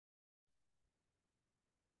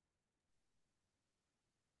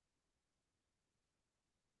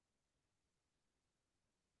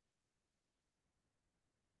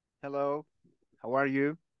Hello, how are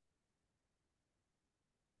you?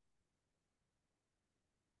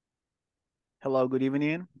 Hello, good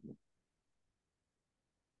evening.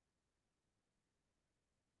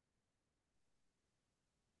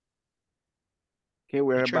 Okay,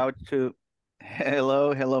 we're Teacher. about to.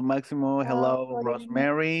 Hello, Maximo. Hello, Good evening.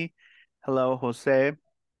 Rosemary. Hello, Jose.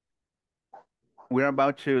 We're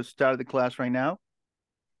about to start the class right now.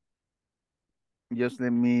 Just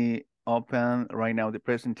let me open right now the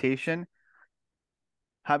presentation.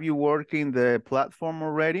 Have you worked in the platform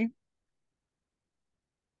already?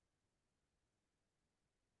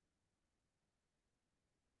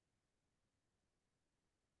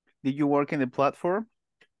 Did you work in the platform?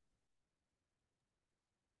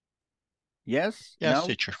 Yes? Yes, No?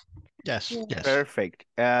 teacher. Yes, Yeah. yes. Perfect.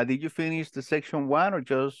 Did you finish the section 1 or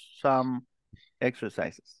just some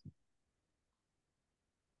exercises?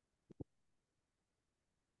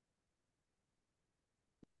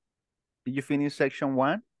 Did you finish section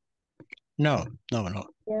 1? No, no, no.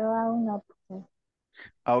 Lleva una opción.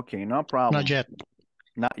 Okay, no Not problem. yet.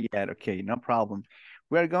 Not yet. Okay, no problem.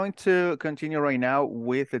 We are going to continue right now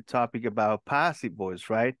with the topic about passive voice,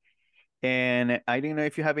 right? And I don't know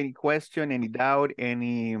if you have any question, any doubt,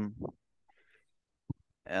 any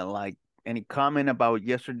like any comment about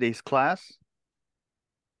yesterday's class.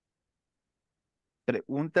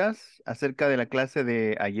 Preguntas acerca de la clase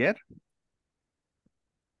de ayer?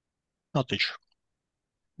 No, teacher.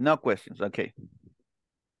 No questions. Okay.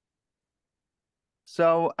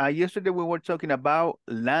 So yesterday we were talking about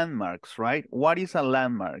landmarks, right? What is a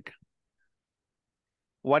landmark?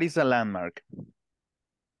 What is a landmark?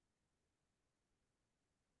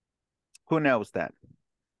 Who knows that?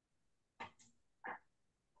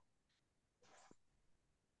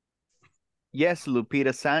 Yes,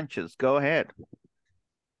 Lupita Sanchez, go ahead.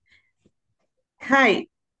 Hi,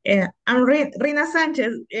 I'm Rina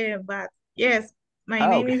Sanchez, but yes, my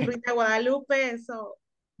Oh, name is okay. Rita Guadalupe. So,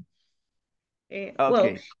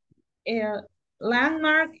 Okay.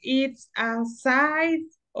 landmark is a site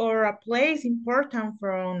or a place important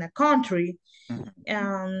from a country.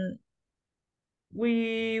 Mhm.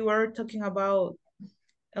 We were talking about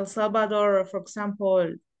El Salvador, for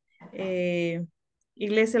example,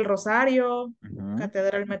 Iglesia El Rosario, Mhm.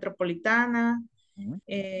 Catedral Metropolitana, Mhm.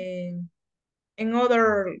 and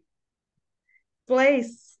other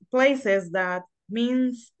places that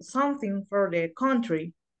means something for the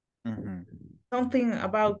country, Mhm. something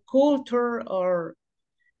about culture or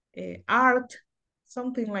art,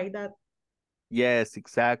 something like that. Yes,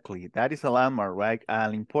 exactly. That is a landmark, right?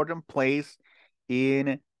 An important place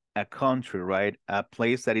in a country, right? A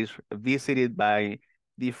place that is visited by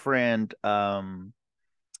different uh,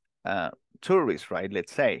 tourists, right?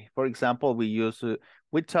 Let's say, for example,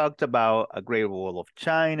 we talked about a Great Wall of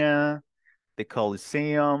China, the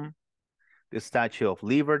Colosseum, the Statue of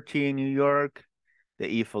Liberty in New York,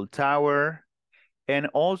 the Eiffel Tower, and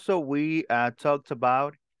also we talked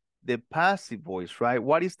about the passive voice, right?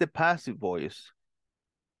 What is the passive voice?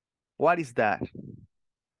 What is that?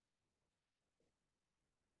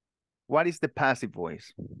 What is the passive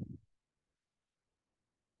voice?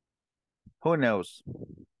 Who knows?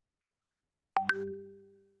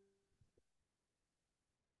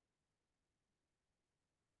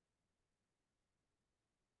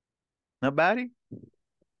 Nobody?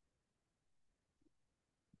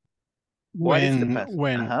 What is the When passive?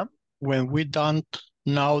 when when we don't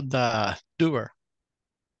know the doer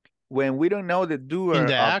When we don't know the in doer the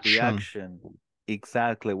of the action. action.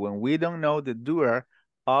 Exactly. When we don't know the doer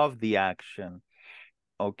of the action.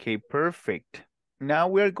 Okay, perfect. Now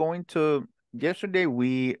we're going to, yesterday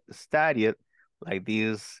we studied like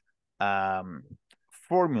these um,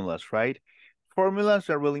 formulas, right? Formulas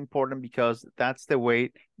are really important because that's the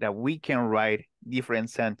way that we can write different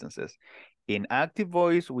sentences. In active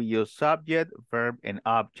voice, we use subject, verb, and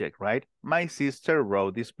object, right? My sister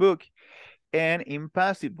wrote this book. And in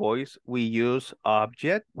passive voice, we use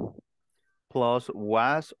object plus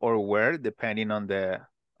was or were, depending on the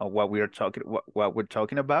on what we are talking what we're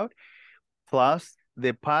talking about, plus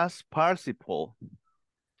the past participle,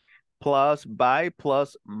 plus by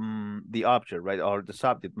plus the object, right? Or the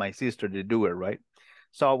subject, my sister, the doer, right?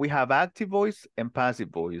 So we have active voice and passive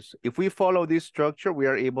voice. If we follow this structure, we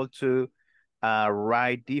are able to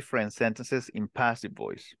write different sentences in passive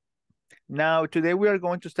voice. Now, today we are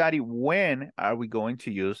going to study when are we going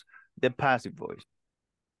to use the passive voice.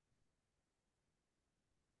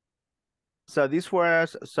 So this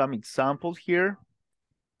was some examples here.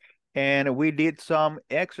 And we did some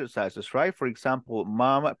exercises, right? For example,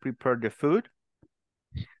 mom prepared the food.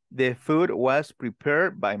 The food was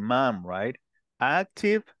prepared by mom, right?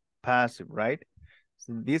 Active, passive, right?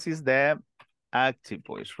 So this is the active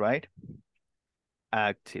voice, right?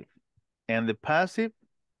 Active. And the passive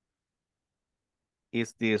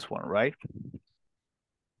is this one, right?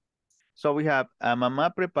 So we have, a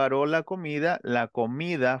mamá preparó la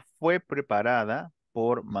comida fue preparada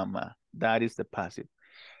por mamá. That is the passive.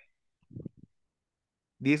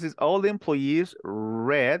 This is all the employees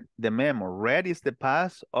read the memo. Read is the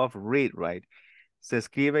past of read, right? Se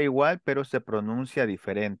escribe igual, pero se pronuncia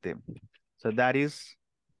diferente. So that is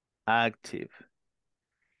active.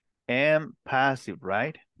 And passive,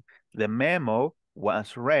 right? The memo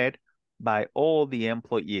was read by all the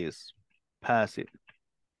employees. Passive.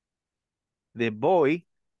 The boy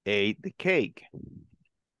ate the cake.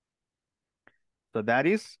 So that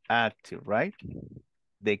is active, right?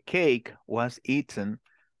 The cake was eaten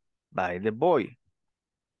by the boy.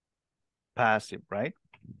 Passive, right?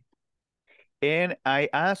 And I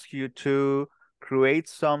ask you to create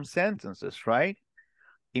some sentences, right?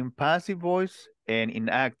 In passive voice and in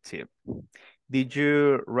active. Did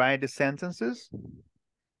you write the sentences?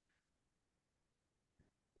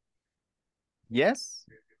 Yes?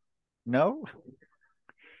 No?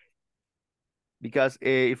 Because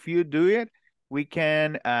if you do it, we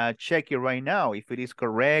can check it right now. If it is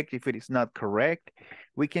correct, if it is not correct,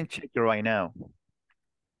 we can check it right now.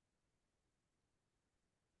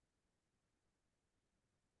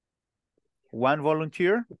 One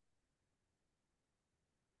volunteer?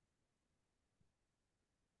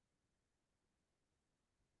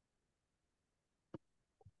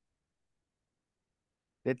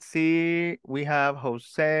 Let's see, we have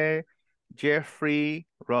Jose, Jeffrey,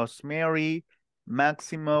 Rosemary,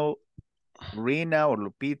 Maximo, Rina or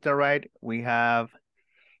Lupita, right? We have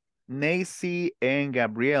Nancy and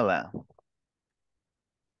Gabriela.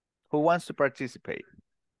 Who wants to participate?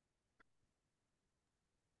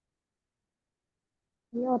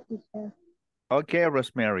 No, teacher. Okay,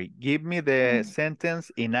 Rosemary, give me the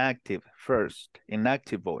sentence in active first, in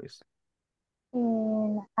active voice.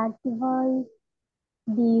 In active voice,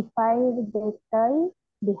 the fire destroyed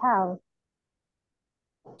the house.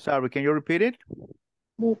 Sorry, can you repeat it?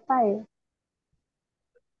 The fire.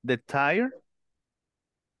 The tire?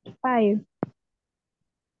 Fire.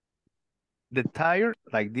 The tire,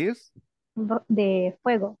 like this? The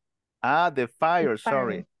fuego. Ah, the fire, The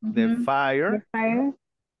sorry. fire. The fire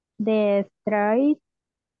The fire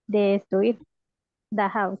destroyed the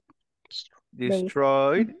house.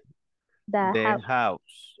 destroyed The the house.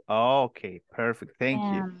 house. Okay, perfect. Thank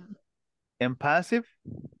you. And passive?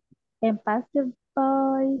 In passive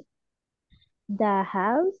voice, the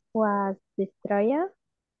house was destroyed.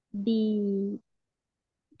 The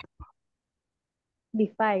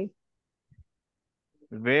fire.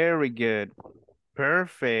 Very good.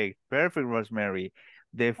 Perfect. Perfect, Rosemary.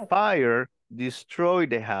 The fire destroyed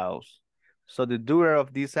the house. So the doer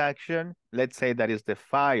of this action, let's say that is the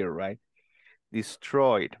fire, right?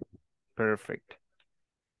 Destroyed. Perfect.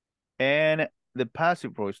 And the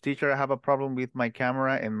passive voice. Teacher, I have a problem with my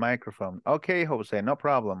camera and microphone. Okay, Jose, no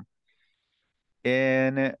problem.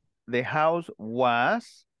 And the house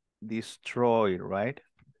was destroyed, right?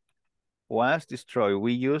 Was destroyed.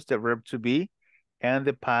 We use the verb to be and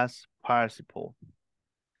the past participle.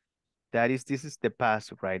 This is the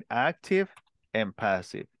passive, right? Active and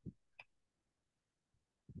passive.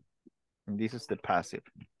 And this is the passive.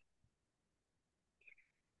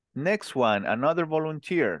 Next one, another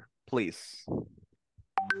volunteer, please.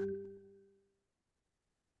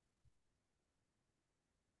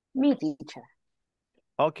 Me, teacher.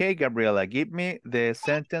 Okay, Gabriela, give me the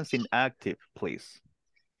sentence in active, please.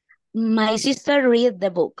 My sister read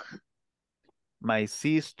the book. My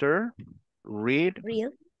sister read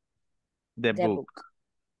the book.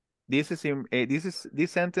 This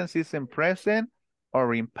sentence is in present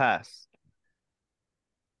or in past?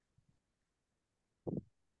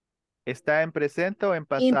 ¿Está en presente o en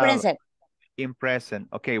pasado? In present. In present.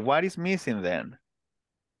 Okay, what is missing then?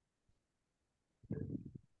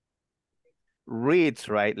 Reads,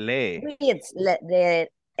 right? Lee. Reads, the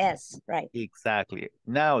S, right. Exactly.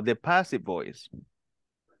 Now, the passive voice.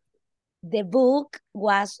 The book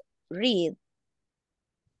was read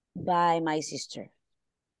by my sister.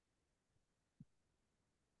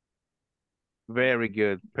 Very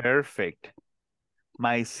good. Perfect.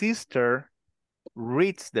 My sister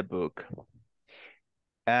reads the book.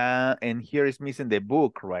 And here is missing the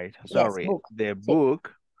book, right? Sorry. Yes, book. The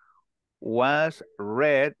book was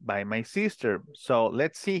read by my sister. So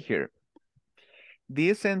let's see here.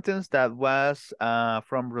 This sentence that was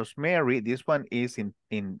from Rosemary, this one is in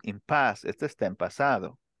past. Este está en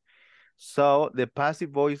pasado. So the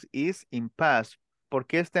passive voice is in past. ¿Por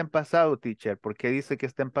qué está en pasado, teacher? ¿Por qué dice que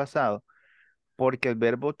está en pasado? Porque el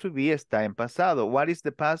verbo to be está en pasado. What is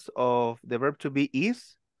the past of the verb to be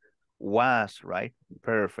is? Was, right?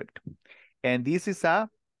 Perfect. And this is a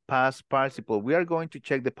past participle. We are going to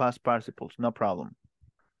check the past participles, no problem.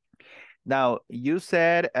 Now, you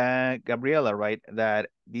said, Gabriela, right, that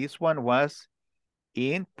this one was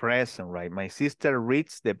in present, right? My sister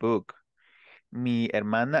reads the book. Mi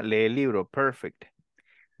hermana lee el libro. Perfect.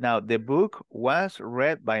 Now, the book was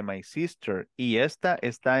read by my sister. Y esta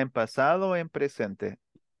está en pasado o en presente.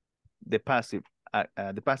 The passive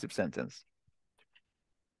sentence.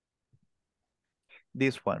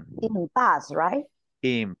 This one. In past, right?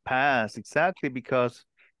 In past, exactly, because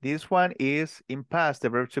this one is in past. The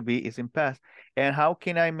verb to be is in past. And how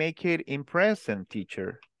can I make it in present,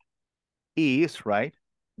 teacher? Is, right?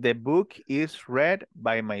 The book is read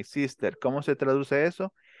by my sister. ¿Cómo se traduce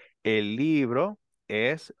eso? El libro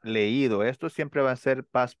es leído. Esto siempre va a ser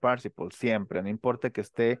past participle, siempre. No importa que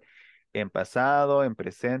esté en pasado, en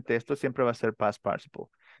presente, esto siempre va a ser past participle.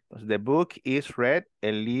 Entonces, the book is read,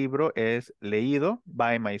 el libro es leído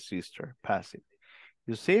by my sister, passive.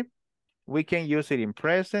 You see, we can use it in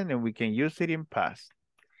present and we can use it in past.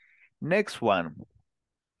 Next one.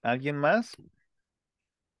 ¿Alguien más?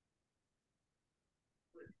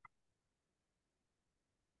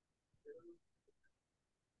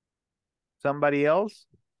 Somebody else?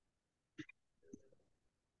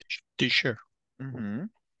 Teacher, Mm-hmm.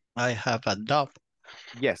 I have a doubt.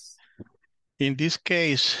 Yes. In this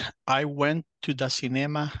case, I went to the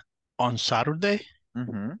cinema on Saturday.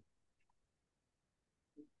 Mm-hmm.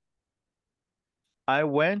 I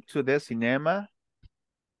went to the cinema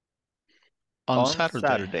On on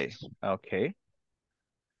Saturday. Okay.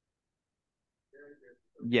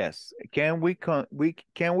 Yes. Can we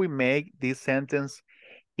make this sentence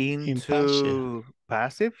into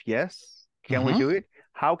passive? Yes. Can we do it?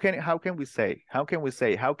 How can we say? How can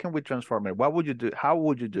we transform it? What would you do? How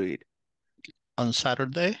would you do it? On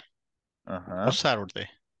Saturday. Uh-huh. Saturday.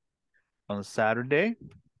 On Saturday.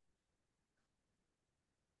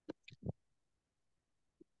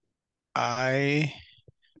 I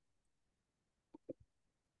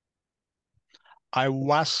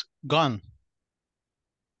was gone.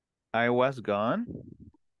 I was gone.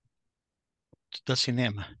 To the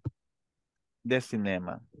cinema. The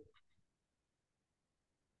cinema.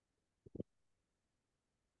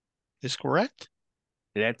 Is correct?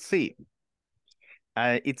 Let's see.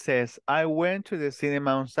 It says, I went to the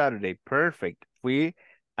cinema on Saturday. Perfect. Fui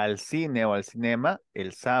al cine o al cinema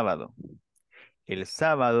el sábado. El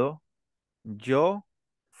sábado yo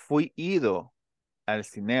fui ido al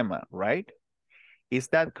cinema, right? Is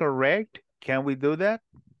that correct? Can we do that?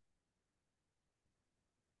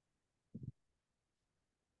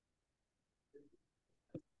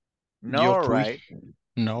 No, right?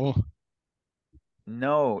 No.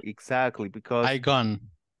 No, exactly, because I've gone.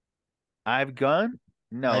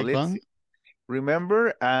 No, let's see.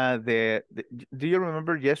 Remember do you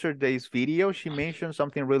remember yesterday's video? She mentioned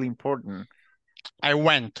something really important. I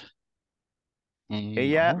went.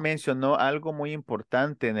 Ella mencionó algo muy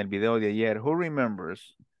importante en el video de ayer. Who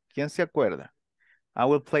remembers? ¿Quién se acuerda? I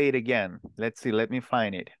will play it again. Let's see, let me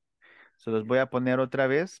find it. So los voy a poner otra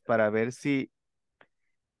vez para ver si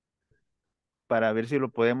lo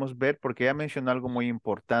podemos ver, porque ella mencionó algo muy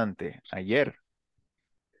importante ayer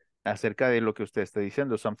acerca de lo que usted está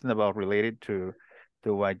diciendo, something about related to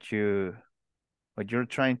what you're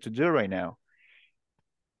trying to do right now.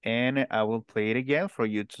 And I will play it again for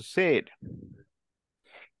you to see it.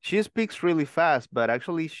 She speaks really fast, but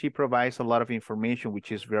actually she provides a lot of information,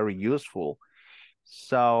 which is very useful.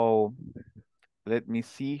 So let me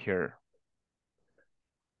see here.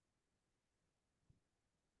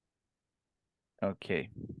 Okay.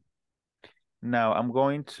 Now I'm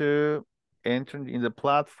going to enter in the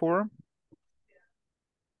platform.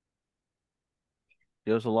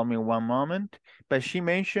 Just allow me one moment. But she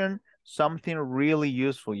mentioned something really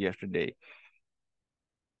useful yesterday.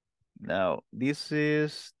 Now, this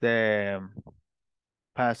is the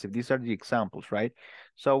passive. These are the examples, right?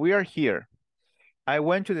 So we are here. I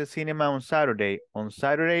went to the cinema on Saturday. On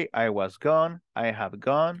Saturday, I was gone. I have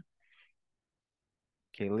gone.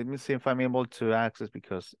 Okay, let me see if I'm able to access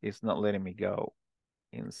because it's not letting me go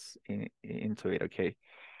into it, okay.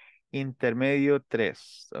 Intermedio 3,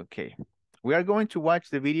 okay. We are going to watch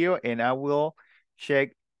the video and I will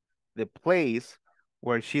check the place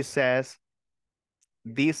where she says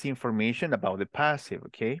this information about the passive,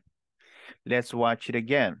 okay? Let's watch it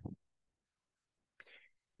again.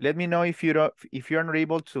 Let me know if you're not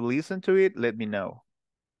able to listen to it, let me know.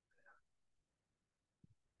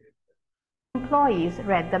 Employees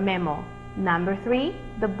read the memo. Number 3,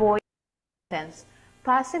 the boy sentence.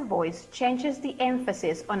 Passive voice changes the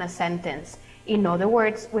emphasis on a sentence. In other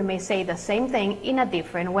words, we may say the same thing in a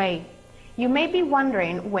different way. You may be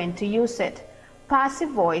wondering when to use it. Passive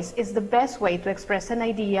voice is the best way to express an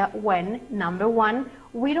idea when, number one,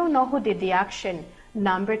 we don't know who did the action.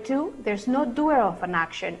 Number two, there's no doer of an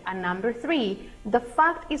action. And number three, the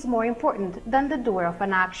fact is more important than the doer of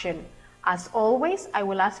an action. As always, I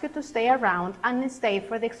will ask you to stay around and stay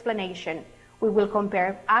for the explanation. We will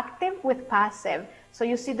compare active with passive, so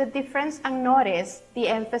you see the difference and notice the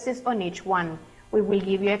emphasis on each one. We will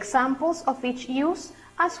give you examples of each use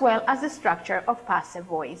as well as the structure of passive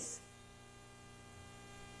voice.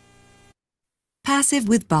 Passive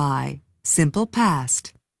with by, simple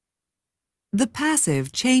past. The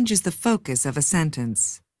passive changes the focus of a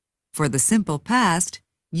sentence. For the simple past,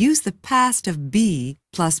 use the past of be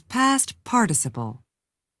plus past participle.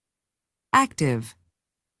 Active.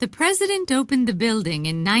 The president opened the building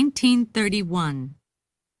in 1931.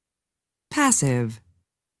 Passive.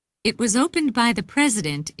 It was opened by the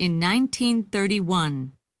president in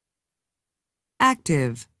 1931.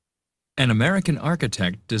 Active. An American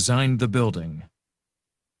architect designed the building.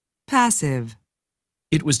 Passive.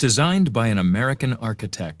 It was designed by an American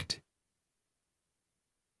architect.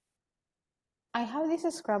 I have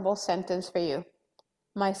this scrambled sentence for you.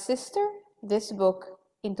 My sister, this book,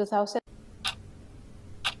 in 2000.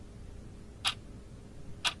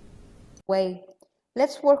 Wait,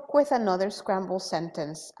 let's work with another scrambled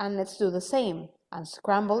sentence and let's do the same.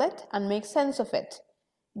 Unscramble it and make sense of it.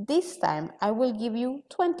 This time I will give you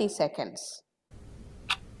 20 seconds.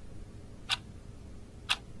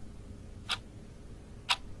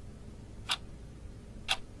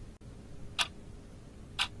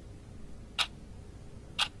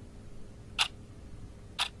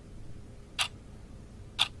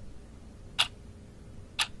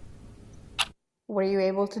 Were you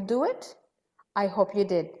able to do it? I hope you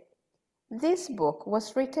did. This book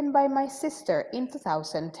was written by my sister in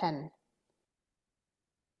 2010.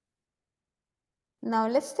 Now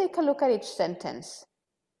let's take a look at each sentence.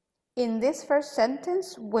 In this first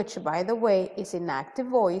sentence, which by the way is in active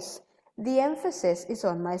voice, the emphasis is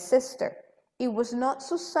on my sister. It was not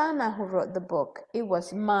Susanna who wrote the book, it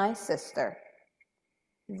was my sister.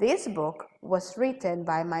 This book was written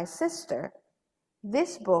by my sister.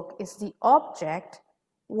 This book is the object,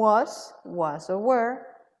 was or were.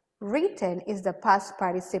 Written is the past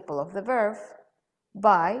participle of the verb.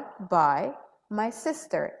 By, my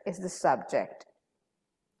sister is the subject.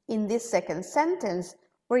 In this second sentence,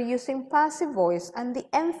 we're using passive voice and the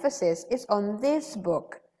emphasis is on this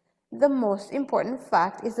book. The most important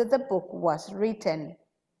fact is that the book was written.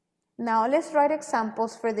 Now let's write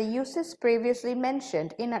examples for the uses previously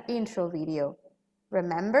mentioned in our intro video.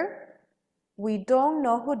 Remember? We don't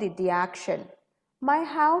know who did the action. My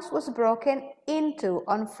house was broken into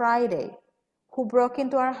on Friday. Who broke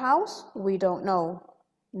into our house? We don't know.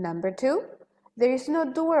 Number two, there is no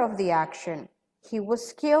doer of the action. He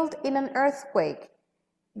was killed in an earthquake.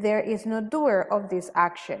 There is no doer of this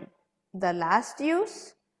action. The last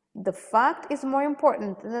use, the fact is more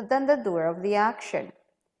important than the doer of the action.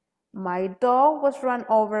 My dog was run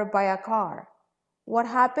over by a car. What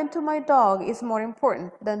happened to my dog is more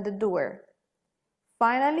important than the doer.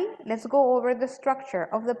 Finally, let's go over the structure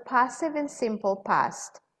of the passive in simple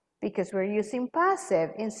past. Because we're using passive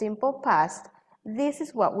in simple past, this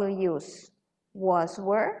is what we'll use. Was,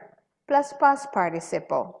 were, plus past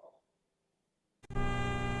participle.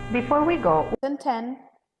 Before we go, 2010,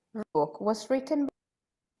 the book was written.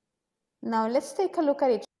 Now let's take a look at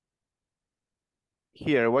it.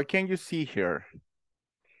 Here, what can you see here?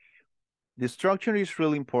 The structure is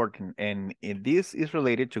really important, and this is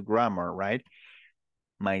related to grammar, right?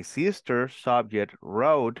 My sister, subject,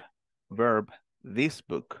 wrote, verb, this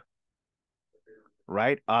book,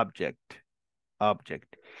 right? Object.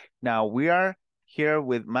 Now we are here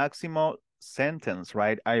with Maximo sentence,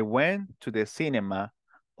 right? I went to the cinema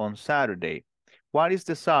on Saturday. What is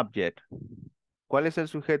the subject? ¿Cuál es el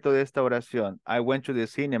sujeto de esta oración? I went to the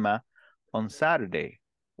cinema on Saturday.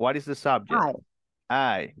 What is the subject?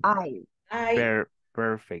 I.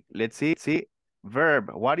 Perfect. Let's see.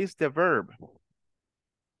 Verb. What is the verb?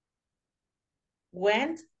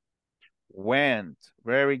 Went.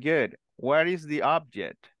 Very good. What is the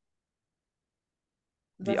object?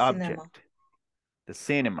 The object. cinema. The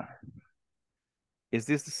cinema. Is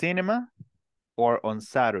this the cinema or on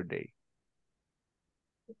Saturday?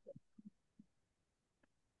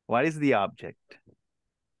 What is the object?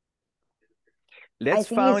 I think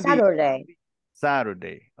it's Saturday.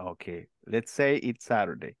 Saturday. Okay. Let's say it's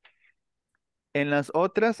Saturday. En las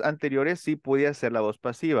otras anteriores sí podía ser la voz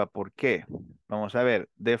pasiva. ¿Por qué? Vamos a ver.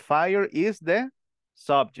 The fire is the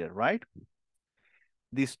subject, right?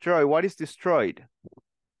 Destroy, what is destroyed?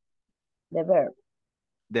 The verb.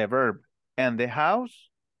 The verb. And the house?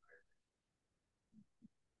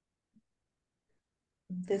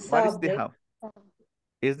 The What is the subject. house?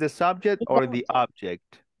 Is the subject or the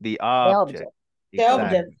object? The The object. object. The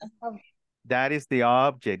Exactly. object. That is the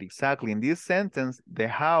object, exactly. In this sentence, the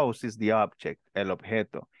house is the object, el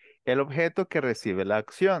objeto. El objeto que recibe la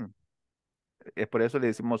acción. Por eso le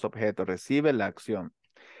decimos objeto, recibe la acción.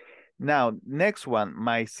 Now, next one,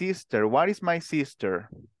 my sister. What is my sister?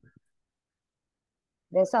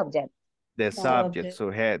 The subject. The subject,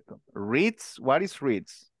 sujeto. Reads, what is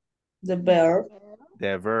reads? The verb.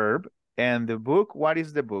 The verb. And the book, what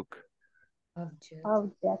is the book? Object.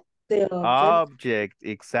 Object. The object. Object,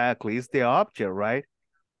 exactly. It's the object, right?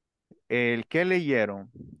 El que leyeron,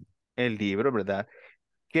 el libro, ¿verdad?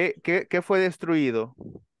 ¿Qué fue destruido?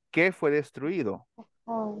 ¿Qué fue destruido?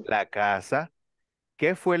 Oh, La casa.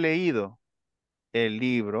 ¿Qué fue leído? El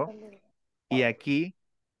libro. Y aquí,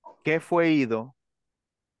 ¿qué fue ido?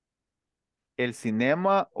 ¿El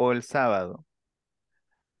cinema o el sábado?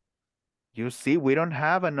 You see, we don't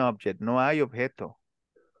have an object. No hay objeto.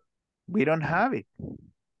 We don't have it.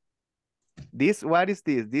 This, what is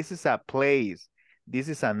this? This is a place. This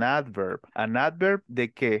is an adverb. An adverb de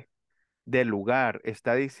qué? De lugar.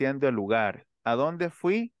 Está diciendo el lugar. ¿A dónde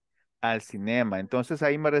fui? Al cinema. Entonces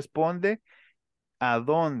ahí me responde, ¿a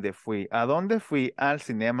dónde fui? ¿A dónde fui? Al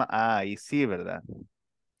cinema. Ah, ahí sí, ¿verdad?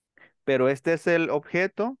 Pero este es el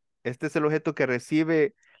objeto. Este es el objeto que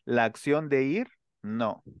recibe la acción de ir.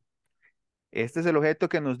 No. Este es el objeto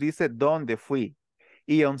que nos dice dónde fui.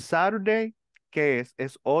 Y on Saturday, ¿qué es?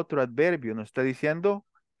 Es otro adverbio. Nos está diciendo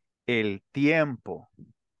el tiempo.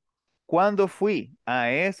 ¿Cuándo fui?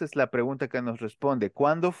 Ah, esa es la pregunta que nos responde.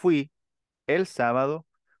 ¿Cuándo fui? El sábado.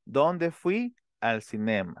 ¿Dónde fui? Al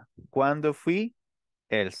cinema. ¿Cuándo fui?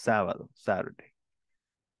 El sábado, Saturday.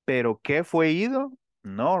 ¿Pero qué fue ido?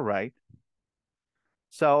 No, right?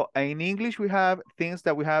 So in English, we have things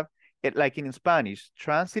that we have, like in Spanish,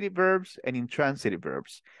 transitive verbs and intransitive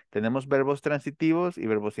verbs. Tenemos verbos transitivos y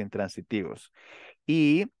verbos intransitivos.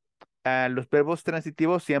 Y los verbos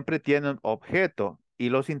transitivos siempre tienen objeto y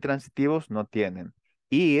los intransitivos no tienen.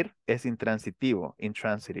 Ir es intransitivo,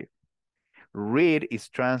 intransitive. Read is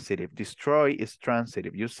transitive. Destroy is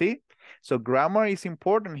transitive. You see? So grammar is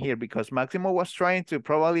important here because Maximo was trying to,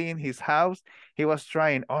 probably in his house, he was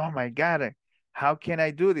trying, oh my God, how can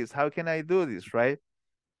I do this? How can I do this, right?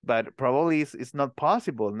 But probably it's not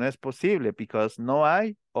possible, no es posible because no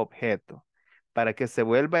hay objeto para que se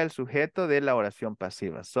vuelva el sujeto de la oración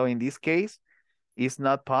pasiva. So in this case, it's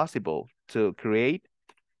not possible to create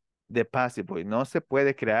the passive voice. No se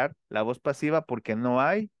puede crear la voz pasiva porque no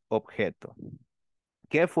hay objeto.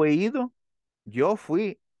 ¿Qué fue ido? Yo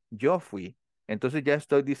fui, yo fui. Entonces ya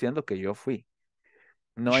estoy diciendo que yo fui.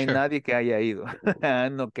 No hay Sure. nadie que haya ido,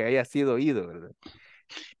 no que haya sido ido, ¿verdad?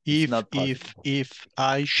 It's not possible. If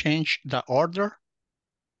I change the order,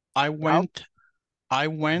 I went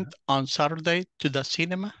on Saturday to the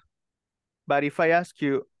cinema. But if I ask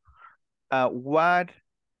you, what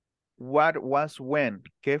was when?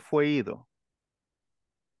 ¿Qué fue ido?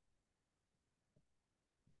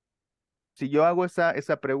 Si yo hago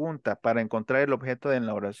esa pregunta para encontrar el objeto en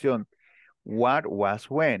la oración, what was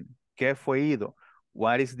when? ¿Qué fue ido?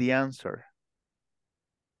 What is the answer?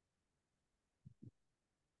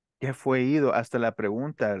 ¿Qué fue ido? Hasta la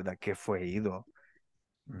pregunta, ¿verdad? ¿Qué fue ido?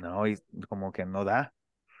 No, y como que no da.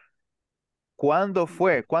 ¿Cuándo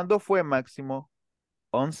fue? ¿Cuándo fue, Máximo?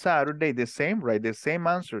 On Saturday, the same, right? The same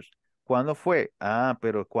answers. ¿Cuándo fue? Ah,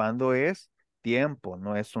 pero ¿cuándo es? Tiempo,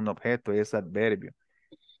 no es un objeto, es adverbio.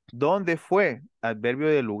 ¿Dónde fue? Adverbio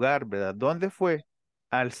de lugar, ¿verdad? ¿Dónde fue?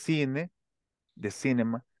 Al cine, de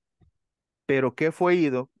cinema. ¿Pero qué fue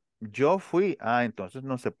ido? Yo fui. Ah, entonces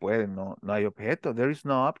no se puede, no hay objeto. There is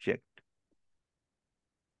no object.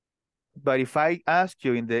 But if I ask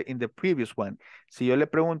you in the previous one, si yo le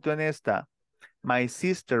pregunto en esta, my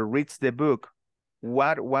sister reads the book.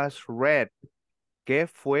 What was read? ¿Qué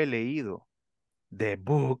fue leído? The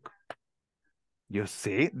book. You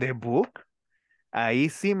see, the book. Ahí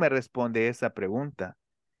sí me responde esa pregunta.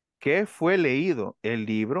 ¿Qué fue leído? El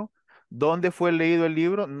libro. ¿Dónde fue leído el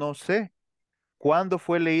libro? No sé. ¿Cuándo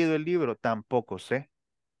fue leído el libro? Tampoco sé.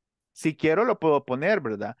 Si quiero lo puedo poner,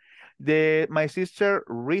 ¿verdad? My sister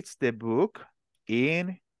reads the book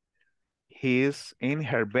in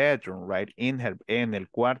her bedroom, right? En el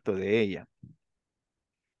cuarto de ella.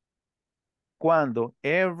 ¿Cuándo?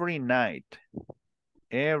 Every night.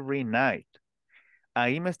 Every night.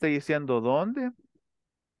 Ahí me está diciendo dónde.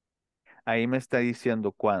 Ahí me está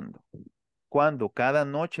diciendo cuándo. Cuándo. Cada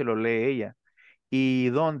noche lo lee ella. ¿Y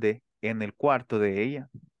dónde? En el cuarto de ella,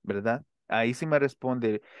 ¿verdad? Ahí sí me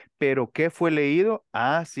responde, ¿pero qué fue leído?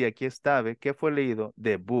 Ah, sí, aquí está, ¿ve? ¿Qué fue leído?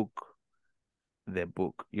 The book. The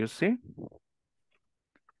book, you see?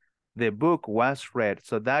 The book was read.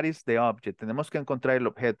 So that is the object. Tenemos que encontrar el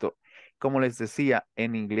objeto. Como les decía,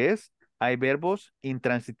 en inglés hay verbos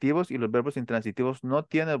intransitivos y los verbos intransitivos no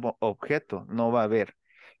tienen objeto, no va a haber.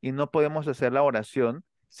 Y no podemos hacer la oración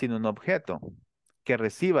sin un objeto que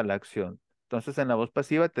reciba la acción. Entonces, en la voz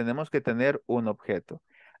pasiva tenemos que tener un objeto.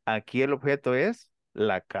 Aquí el objeto es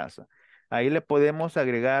la casa. Ahí le podemos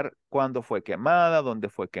agregar cuándo fue quemada, dónde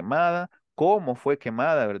fue quemada, cómo fue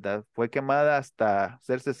quemada, ¿verdad? Fue quemada hasta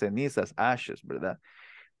hacerse cenizas, ashes, ¿verdad?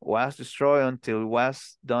 Was destroyed until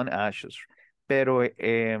was done ashes. Pero,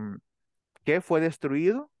 ¿qué fue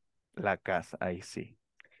destruido? La casa, ahí sí.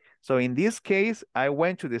 So in this case, I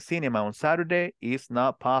went to the cinema on Saturday. It's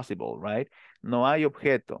not possible, right? No hay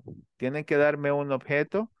objeto. Tienen que darme un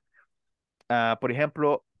objeto, por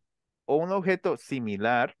ejemplo, o un objeto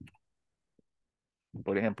similar.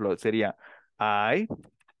 Por ejemplo, sería I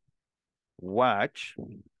watch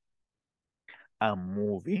a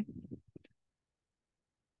movie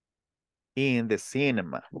in the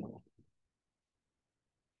cinema.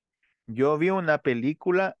 Yo vi una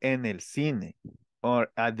película en el cine,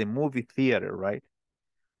 or at the movie theater, right?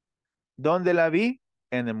 ¿Dónde la vi?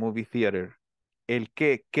 En el movie theater. ¿El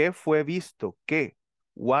qué? ¿Qué fue visto? ¿Qué?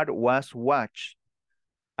 What was watched?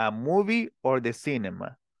 A movie or the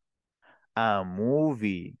cinema? A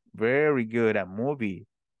movie. Very good, a movie.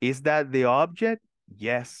 Is that the object?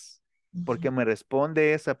 Yes. Porque me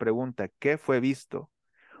responde esa pregunta. ¿Qué fue visto?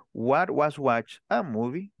 What was watched? A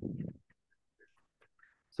movie.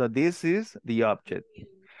 So this is the object.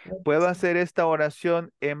 ¿Puedo hacer esta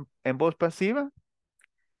oración en voz pasiva?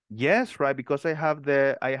 Yes, right, because I have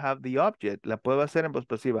the object. La puedo hacer en voz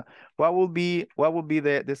pasiva. What will be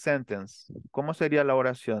the sentence? ¿Cómo sería la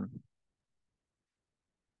oración?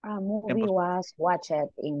 A movie was watched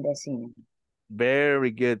in the cinema.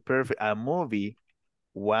 Very good, perfect. A movie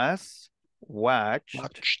was watched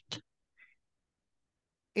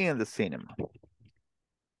in the cinema.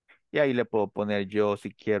 Y ahí le puedo poner yo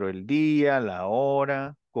si quiero el día, la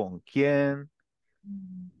hora, con quién.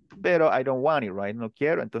 Pero I don't want it, right? No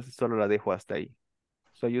quiero, entonces solo la dejo hasta ahí.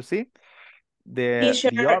 So you see, the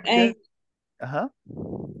object.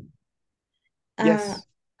 Yes.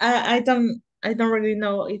 I don't really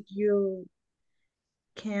know if you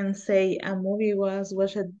can say a movie was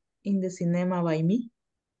watched in the cinema by me.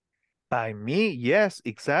 By me, yes,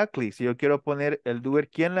 exactly. Si yo quiero poner el doer,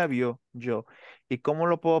 ¿quién la vio? Yo. ¿Y cómo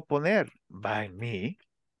lo puedo poner? By me,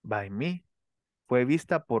 by me. Fue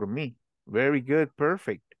vista por mí. Very good,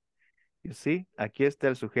 perfect. You see, aquí está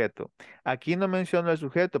el sujeto. Aquí no menciono el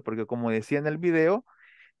sujeto porque como decía en el video,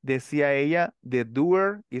 decía ella, the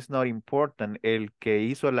doer is not important. El que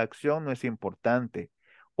hizo la acción no es importante.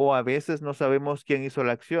 O a veces no sabemos quién hizo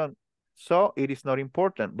la acción. So, it is not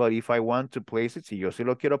important. But if I want to place it, si yo sí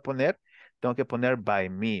lo quiero poner, tengo que poner by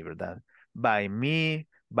me, ¿verdad? By me,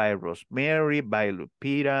 by Rosemary, by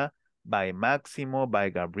Lupita, by Máximo, by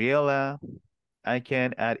Gabriela. I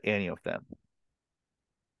can add any of them.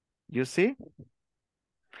 You see?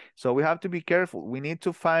 So we have to be careful. We need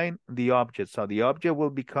to find the object. So the object will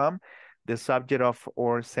become the subject of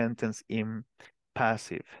our sentence in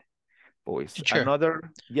passive voice. Teacher. Another,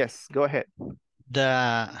 yes, go ahead.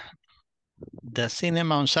 The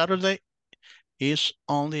cinema on Saturday is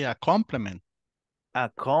only a complement. A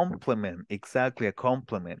complement, exactly, a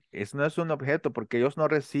complement. No es un objeto porque ellos no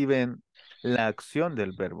reciben la acción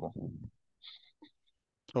del verbo.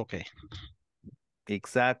 Okay.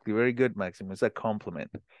 Exactly, very good, Maximo. It's a complement.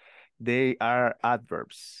 They are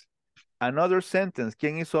adverbs. Another sentence.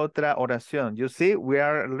 ¿Quién hizo otra oración? You see, we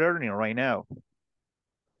are learning right now.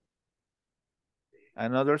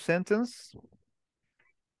 Another sentence?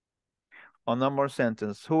 Or no more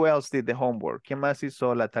sentence? Who else did the homework? ¿Quién más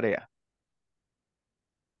hizo la tarea?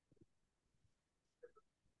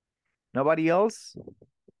 Nobody else?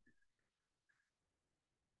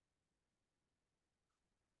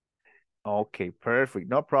 Okay, perfect.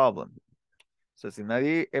 No problem. So si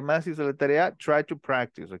nadie más hizo la tarea, try to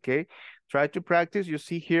practice, okay? Try to practice. You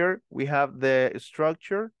see here, we have the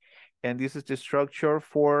structure, and this is the structure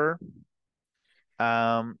for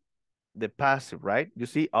the passive, right? You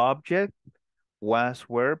see object, was,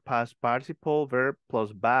 were, past participle, verb,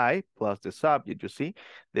 plus by, plus the subject. You see,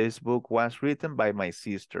 this book was written by my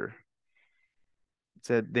sister.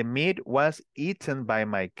 So the meat was eaten by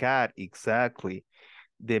my cat. Exactly.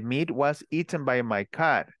 The meat was eaten by my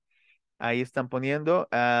cat. Ahí están poniendo,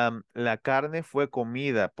 la carne fue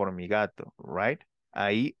comida por mi gato, right?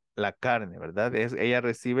 Ahí la carne, ¿verdad? Ella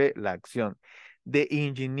recibe la acción. The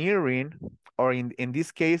engineering, or in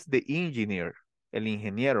this case, the engineer, el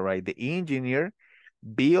ingeniero, right? The engineer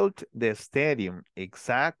built the stadium.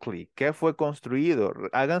 Exactly. ¿Qué fue construido?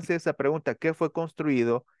 Háganse esa pregunta. ¿Qué fue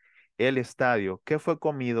construido? El estadio. ¿Qué fue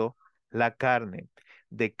comido? La carne.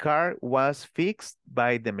 The car was fixed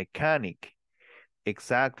by the mechanic.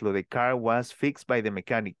 Exactly. The car was fixed by the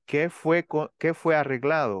mechanic. ¿Qué fue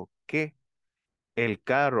arreglado? ¿Qué? El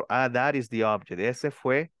carro. Ah, that is the object. Ese es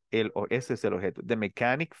el objeto. The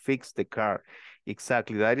mechanic fixed the car.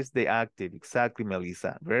 Exactly. That is the active. Exactly,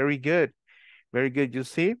 Melissa. Very good. Very good. You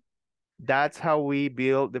see, that's how we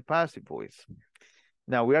build the passive voice.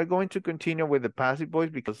 Now we are going to continue with the passive voice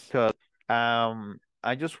because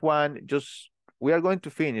we are going to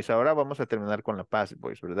finish. Ahora vamos a terminar con la passive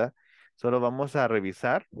voice, ¿verdad? Solo vamos a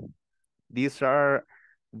revisar. These are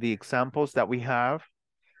the examples that we have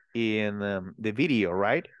in the video,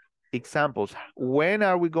 right? Examples. When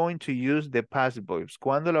are we going to use the passive voice?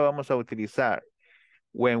 ¿Cuándo lo vamos a utilizar?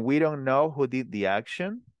 When we don't know who did the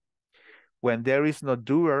action, when there is no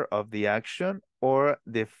doer of the action, or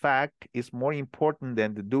the fact is more important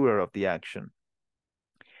than the doer of the action.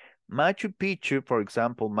 Machu Picchu, for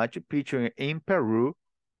example, Machu Picchu in Peru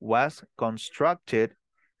was constructed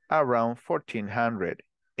around 1400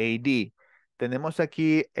 AD. Tenemos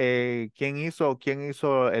aquí, ¿quién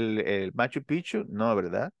hizo el Machu Picchu? No,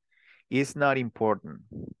 ¿verdad? It's not important.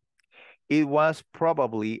 It was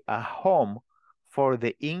probably a home for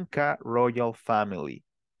the Inca royal family.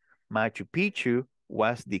 Machu Picchu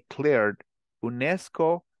was declared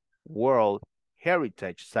UNESCO World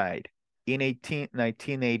Heritage Site in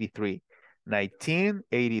 1983.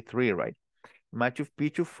 1983, right? Machu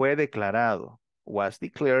Picchu fue declarado, was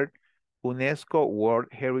declared UNESCO World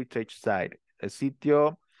Heritage Site, el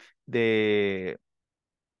sitio de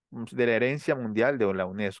la herencia mundial de la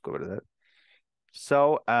UNESCO, ¿verdad?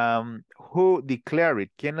 So, who declared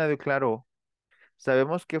it? ¿Quién la declaró?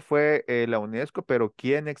 Sabemos que fue la UNESCO, pero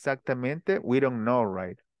 ¿quién exactamente? We don't know,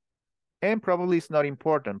 right? And probably it's not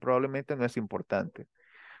important. Probablemente no es importante.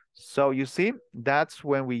 So you see, that's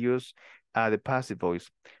when we use the passive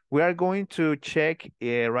voice. We are going to check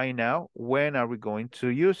right now, when are we going to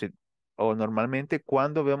use it? O normalmente,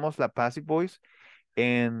 ¿cuándo vemos la passive voice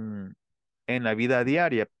en la vida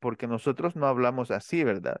diaria? Porque nosotros no hablamos así,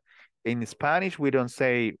 ¿verdad? In Spanish, we don't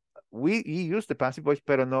say, we use the passive voice,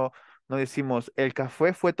 pero no decimos, el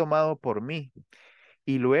café fue tomado por mí.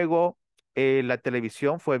 Y luego la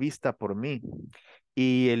televisión fue vista por mí.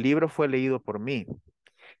 Y el libro fue leído por mí.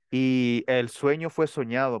 Y el sueño fue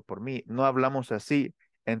soñado por mí. No hablamos así.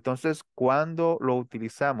 Entonces, ¿cuándo lo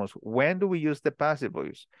utilizamos? When do we use the passive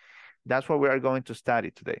voice? That's what we are going to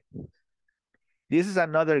study today. This is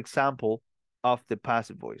another example of the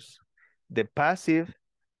passive voice. The passive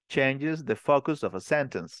changes the focus of a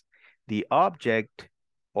sentence. The object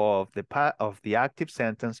of the active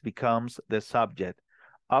sentence becomes the subject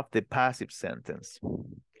of the passive sentence.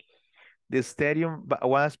 The stadium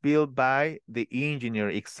was built by the engineer.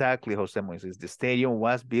 Exactly, Jose Moises. The stadium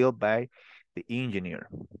was built by the engineer.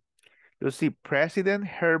 You see, President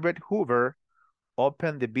Herbert Hoover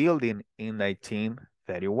opened the building in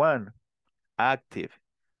 1931. Active.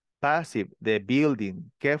 Passive, the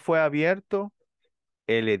building. ¿Qué fue abierto?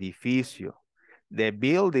 El edificio. The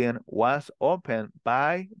building was opened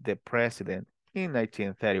by the president in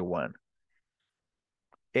 1931.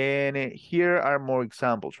 And here are more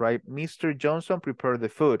examples, right? Mr. Johnson prepared the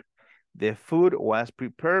food. The food was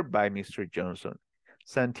prepared by Mr. Johnson.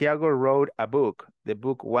 Santiago wrote a book. The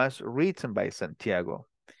book was written by Santiago.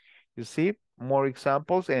 You see, more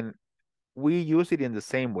examples, and we use it in the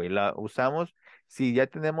same way. La usamos, si ya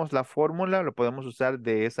tenemos la fórmula, lo podemos usar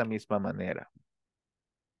de esa misma manera.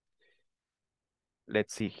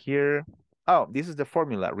 Let's see here. Oh, this is the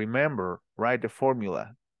formula. Remember, write the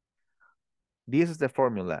formula. This is the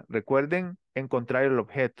formula. Recuerden encontrar el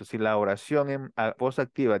objeto. Si la oración en voz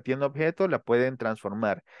activa tiene objeto, la pueden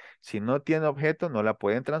transformar. Si no tiene objeto, no la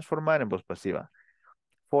pueden transformar en voz pasiva.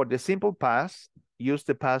 For the simple past, use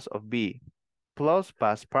the past of be. Plus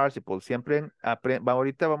past participles. Siempre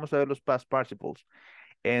ahorita vamos a ver los past participles.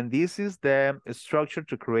 And this is the structure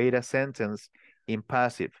to create a sentence in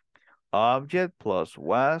passive. Object plus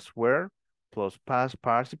was, were, plus past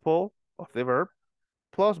participle of the verb,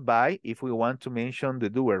 plus by, if we want to mention the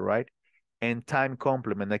doer, right? And time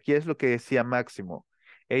complement. Aquí es lo que decía Máximo.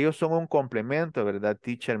 Ellos son un complemento, ¿verdad,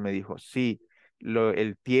 teacher? Me dijo, sí.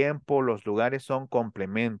 El tiempo, los lugares son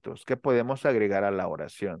complementos que podemos agregar a la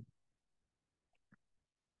oración.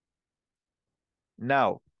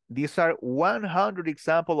 Now, these are 100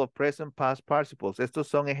 examples of present past participles. Estos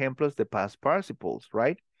son ejemplos de past participles,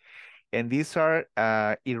 right? And these are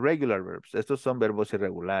irregular verbs. Estos son verbos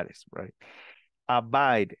irregulares, right?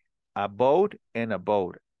 Abide, abode, and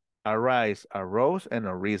abode. Arise, arose, and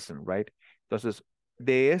arisen, right? Entonces,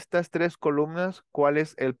 de estas tres columnas, ¿cuál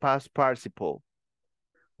es el past participle?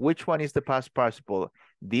 Which one is the past participle?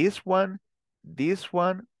 This one,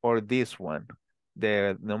 or this one?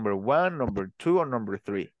 The number 1, number 2, or number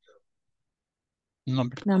 3?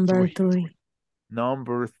 Number three.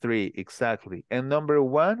 Number 3, exactly. And number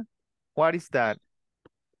 1, what is that?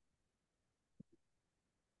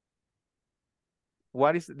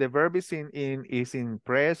 What is the verb is in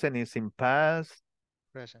present, is in past?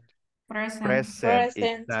 Present. Present,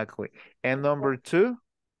 exactly. And number 2?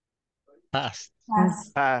 Past.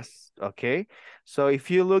 Past, okay. So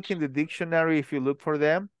if you look in the dictionary, if you look for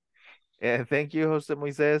them, thank you, Jose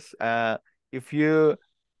Moises. If you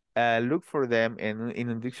look for them in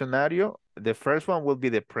a dictionario, the first one will be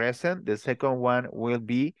the present, the second one will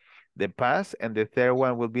be the past, and the third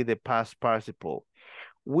one will be the past participle.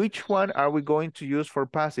 Which one are we going to use for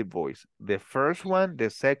passive voice? The first one, the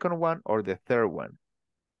second one, or the third one?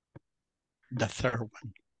 The third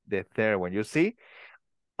one. The third one. You see,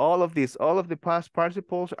 all of the past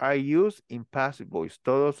participles are used in passive voice.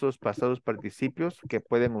 Todos los pasados participios que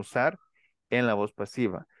pueden usar en la voz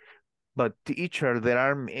pasiva. But teacher, there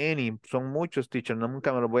are many, son muchos, teacher,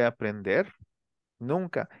 nunca me lo voy a aprender.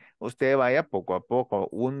 Nunca. Usted vaya poco a poco.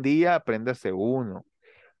 Un día apréndase uno.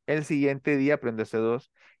 El siguiente día apréndase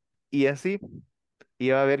dos. Y así. Y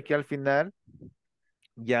va a ver que al final,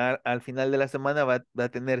 ya al final de la semana va a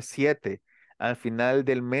tener 7. Al final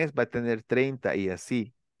del mes va a tener 30 y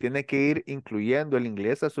así. Tiene que ir incluyendo el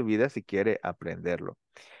inglés a su vida si quiere aprenderlo.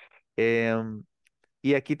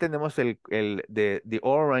 Y aquí tenemos the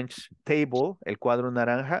orange table, el cuadro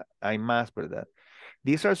naranja. Hay más, ¿verdad?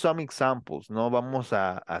 These are some examples. No vamos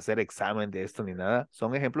a hacer examen de esto ni nada.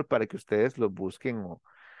 Son ejemplos para que ustedes los busquen o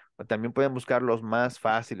también pueden buscar los más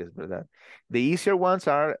fáciles, ¿verdad? The easier ones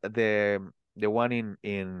are the one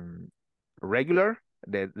in regular,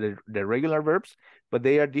 the regular verbs, but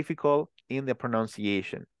they are difficult in the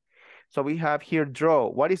pronunciation. So we have here draw.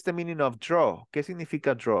 What is the meaning of draw? ¿Qué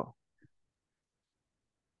significa draw?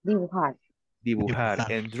 Dibujar. Dibujar.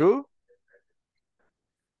 And drew?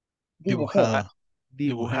 Dibujado.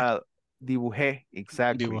 Dibujado. Dibujé,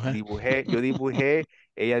 exactly. Dibujé. Yo dibujé,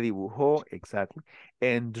 ella dibujó, exactly.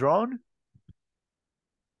 And drawn?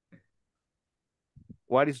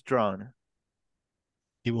 What is drawn?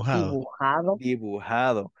 Dibujado. Dibujado.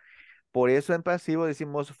 Dibujado. Por eso en pasivo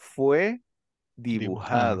decimos fue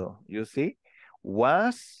dibujado. You see?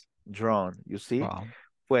 Was drawn. You see? Wow.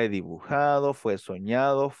 Fue dibujado, fue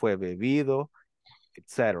soñado, fue bebido,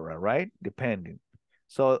 etc. Right? Depending.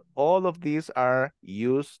 So all of these are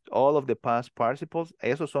used, all of the past participles,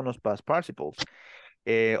 esos son los past participles.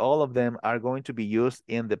 All of them are going to be used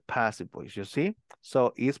in the passive voice, you see?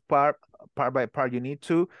 So it's part by part, you need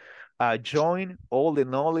to join all the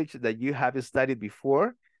knowledge that you have studied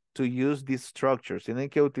before to use these structures. Tienen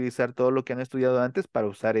que utilizar todo lo que han estudiado antes para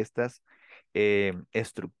usar estas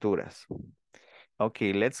estructuras.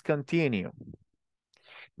 Okay, let's continue.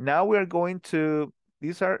 Now we're going to,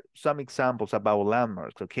 these are some examples about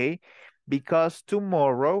landmarks, okay? Because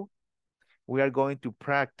tomorrow we are going to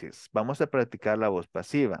practice. Vamos a practicar la voz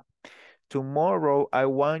pasiva. Tomorrow, I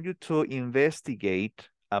want you to investigate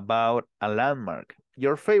about a landmark.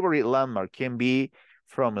 Your favorite landmark can be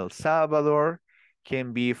from El Salvador,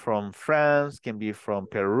 can be from France, can be from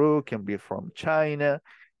Peru, can be from China.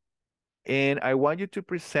 And I want you to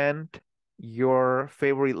present your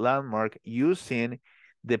favorite landmark using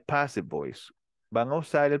the passive voice. Van a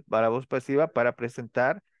usar la voz pasiva para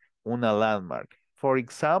presentar una landmark. For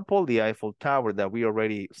example, the Eiffel Tower that we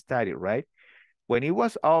already studied, right? When it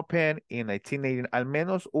was opened in 1889, al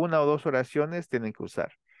menos una o dos oraciones tienen que usar.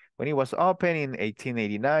 When it was opened in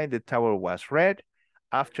 1889, the tower was red.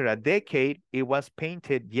 After a decade, it was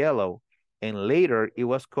painted yellow. And later, it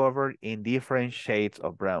was covered in different shades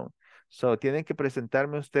of brown. So, tienen que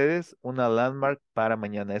presentarme ustedes una landmark para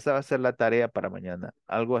mañana. Esa va a ser la tarea para mañana.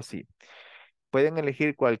 Algo así. Pueden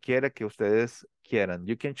elegir cualquiera que ustedes quieran.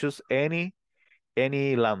 You can choose any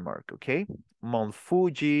landmark, okay? Mount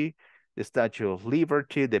Fuji, the Statue of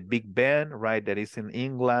Liberty, the Big Ben, right, that is in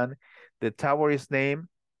England. The tower is named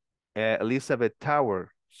Elizabeth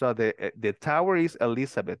Tower. So the tower is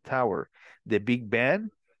Elizabeth Tower. The Big Ben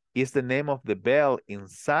is the name of the bell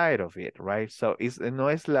inside of it, right? So no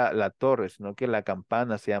es la torre, sino que la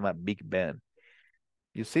campana se llama Big Ben.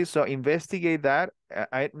 You see, so investigate that.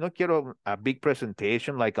 I no quiero a big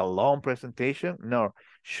presentation, like a long presentation. No,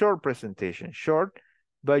 short presentation, short,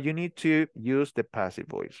 but you need to use the passive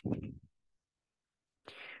voice.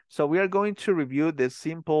 So we are going to review the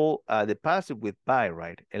simple, the passive with by,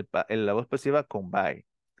 right? La voz pasiva con by.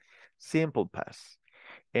 Simple past.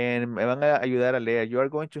 And me van a ayudar a leer. You are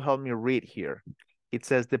going to help me read here. It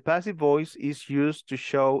says the passive voice is used to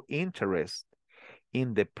show interest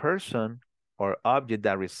in the person or object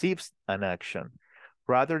that receives an action,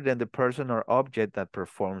 rather than the person or object that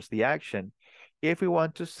performs the action. If we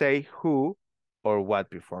want to say who or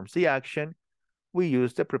what performs the action, we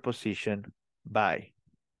use the preposition by.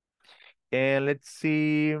 And let's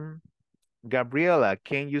see, Gabriela,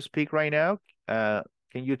 can you speak right now?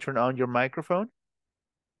 Can you turn on your microphone?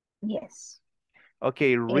 Yes.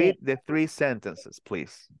 Okay, read the 3 sentences,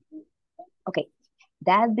 please. Okay.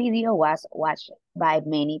 That video was watched by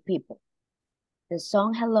many people. The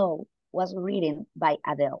song Hello was written by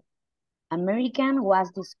Adele. American was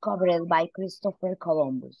discovered by Christopher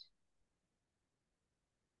Columbus.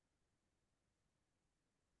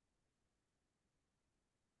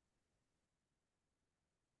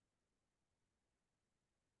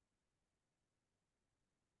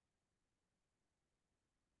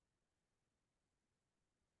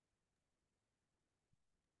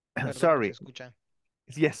 Sorry.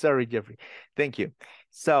 Yes, sorry, Jeffrey. Thank you.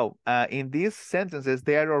 So, in these sentences,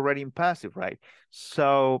 they are already in passive, right?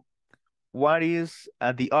 So, what is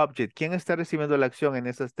the object? ¿Quién está recibiendo la acción en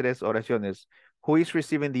esas 3 oraciones? Who is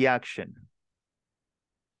receiving the action?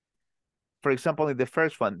 For example, in the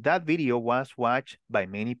first one, that video was watched by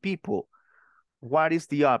many people. What is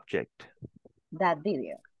the object? That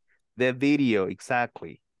video. The video,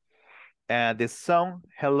 exactly. The song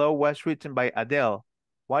Hello was written by Adele.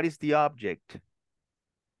 What is the object?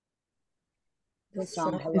 The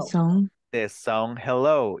song Hello. The song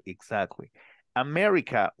Hello, exactly.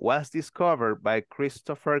 America was discovered by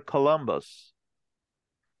Christopher Columbus.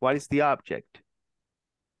 What is the object?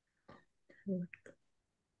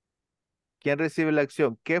 ¿Quién recibe la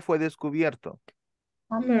acción? ¿Qué fue descubierto?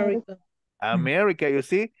 America. America, you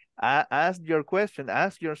see? Ask your question,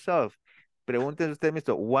 ask yourself. Pregúntese usted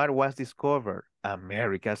mismo, what was discovered?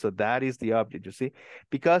 America. So that is the object, you see?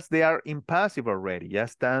 Because they are in passive already, ya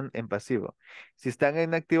están en pasivo. Si están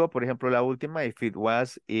en activo, por ejemplo, la última, if it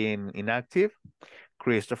was in inactive,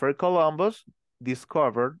 Christopher Columbus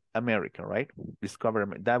discovered America, right?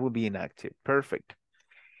 Discovered, that would be inactive. Perfect.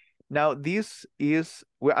 Now, this is,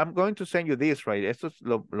 well, I'm going to send you this, right? Esto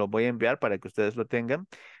lo voy a enviar para que ustedes lo tengan.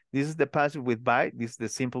 This is the passive with by. This is the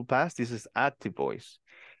simple past. This is active voice.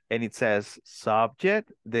 And it says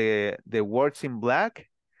subject, the words in black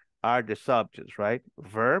are the subjects, right?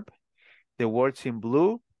 Verb, the words in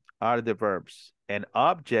blue are the verbs. And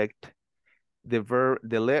object, the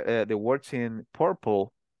words in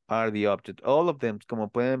purple are the object. All of them, como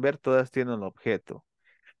pueden ver, todas tienen el objeto.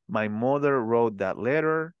 My mother wrote that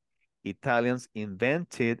letter. Italians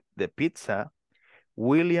invented the pizza.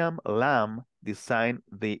 William Lamb designed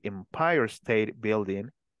the Empire State Building.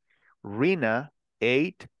 Rina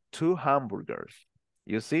ate 2 hamburgers.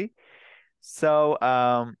 You see? So,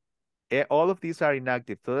 all of these are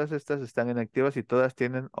inactive. Todas estas están inactivas y todas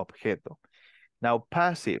tienen objeto. Now,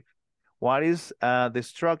 passive. What is the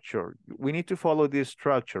structure? We need to follow this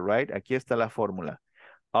structure, right? Aquí está la fórmula.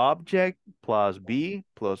 Object plus be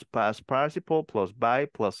plus past participle plus by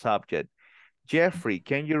plus subject. Jeffrey,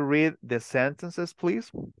 can you read the sentences,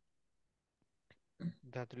 please?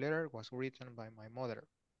 That letter was written by my mother.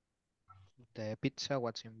 The pizza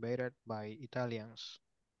was invented by Italians.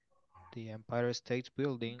 The Empire State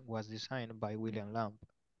Building was designed by William Lamb.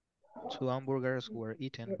 2 hamburgers were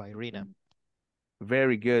eaten by Rina.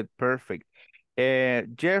 Very good, perfect.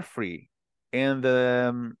 Jeffrey, in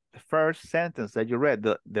the first sentence that you read,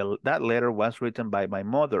 that letter was written by my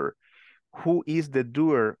mother. Who is the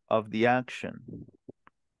doer of the action?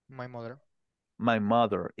 My mother. My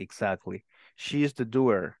mother, exactly. She is the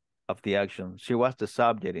doer of the action. She was the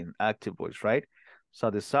subject in active voice, right? So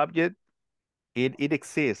the subject, it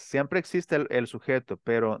exists. Siempre existe el sujeto,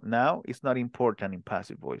 pero now it's not important in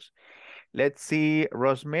passive voice. Let's see,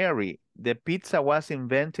 Rosemary. The pizza was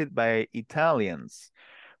invented by Italians.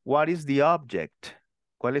 What is the object?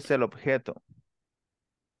 ¿Cuál es el objeto?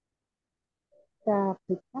 The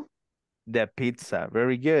pizza. The pizza.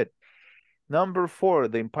 Very good. Number 4,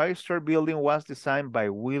 the Empire State Building was designed by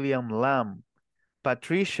William Lamb.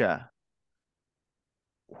 Patricia,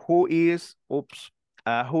 who is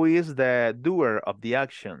the doer of the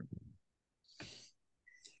action?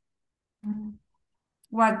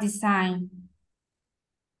 What design?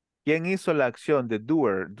 ¿Quién hizo la acción? The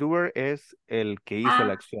doer. Doer es el que hizo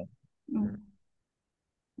la acción.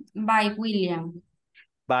 By William.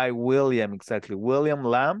 By William, exactly. William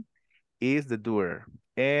Lamb is the doer.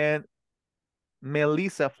 And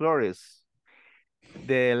Melissa Flores,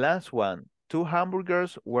 The last one. 2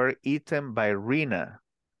 hamburgers were eaten by Rina.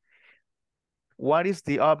 What is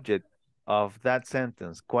the object of that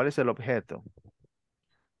sentence? ¿Cuál es el objeto?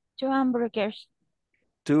 2 hamburgers.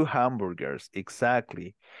 2 hamburgers,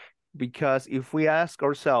 exactly. Because if we ask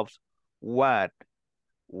ourselves what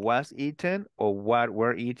was eaten or what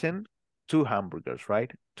were eaten, 2 hamburgers,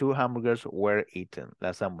 right? 2 hamburgers were eaten,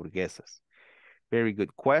 las hamburguesas. Very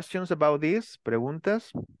good. Questions about this?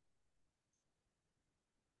 Preguntas?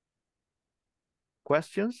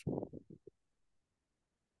 Questions?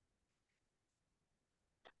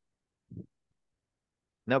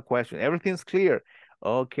 No question. Everything's clear.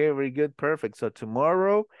 Okay, very good. Perfect. So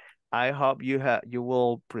tomorrow, I hope you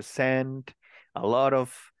will present a lot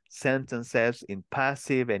of sentences in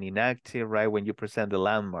passive and inactive, right? When you present the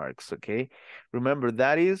landmarks, okay? Remember,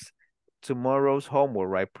 that is tomorrow's homework,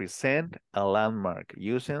 right? Present a landmark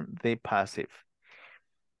using the passive.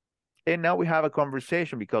 And now we have a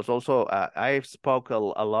conversation because also I spoke a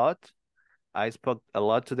lot. I spoke a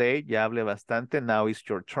lot today. Ya hablé bastante. Now it's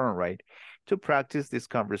your turn, right? To practice this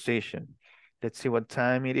conversation. Let's see what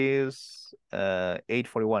time it is.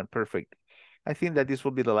 8:41. Perfect. I think that this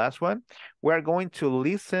will be the last one. We are going to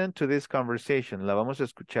listen to this conversation. La vamos a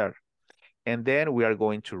escuchar. And then we are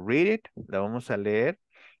going to read it. La vamos a leer.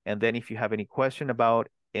 And then if you have any question about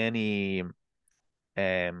any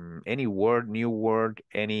word, new word,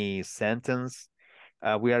 any sentence,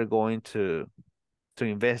 we are going to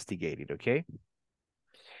investigate it, okay?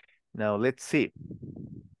 Now let's see.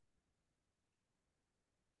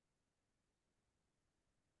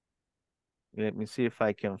 Let me see if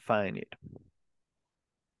I can find it.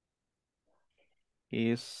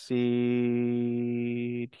 Is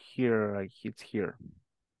it here? It's here.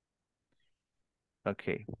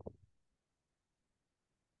 Okay.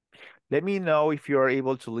 Let me know if you are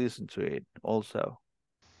able to listen to it also.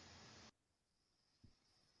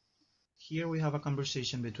 Here we have a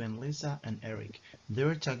conversation between Lisa and Eric. They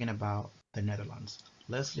were talking about the Netherlands.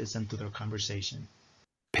 Let's listen to their conversation.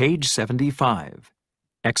 Page 75.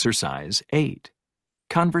 Exercise 8.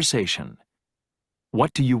 Conversation.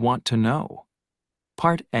 What do you want to know?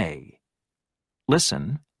 Part A.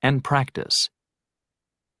 Listen and practice.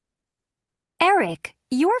 Eric,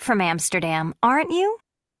 you're from Amsterdam, aren't you?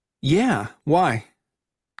 Yeah, why?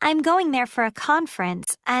 I'm going there for a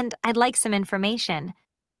conference, and I'd like some information.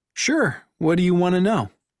 Sure, what do you want to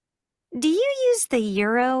know? Do you use the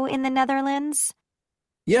euro in the Netherlands?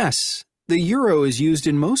 Yes, the euro is used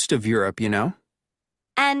in most of Europe, you know.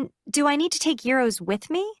 And do I need to take euros with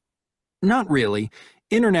me? Not really.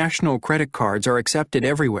 International credit cards are accepted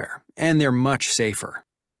everywhere, and they're much safer.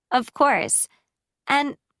 Of course.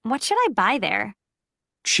 And what should I buy there?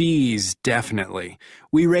 Cheese, definitely.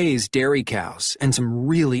 We raise dairy cows, and some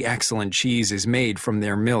really excellent cheese is made from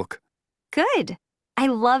their milk. Good. I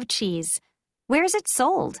love cheese. Where is it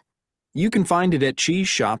sold? You can find it at cheese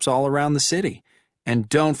shops all around the city. And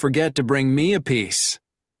don't forget to bring me a piece.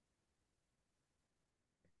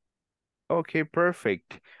 Okay,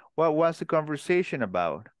 perfect. What was the conversation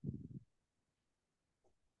about?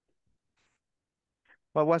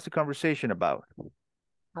 What was the conversation about?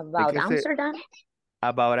 About Amsterdam.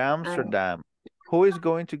 About Amsterdam. Who is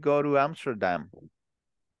going to go to Amsterdam?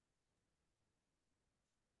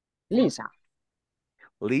 Lisa.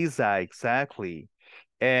 Lisa, exactly.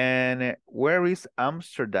 And where is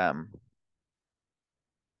Amsterdam?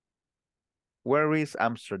 Where is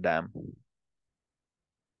Amsterdam?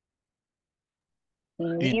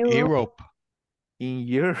 In Europe. In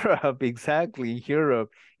Europe, exactly. In Europe.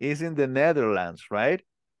 It's in the Netherlands, right?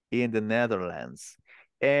 In the Netherlands.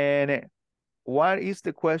 And what is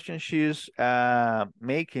the question she's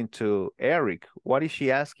making to Eric? What is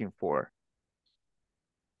she asking for?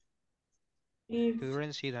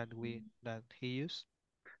 Currency that he used.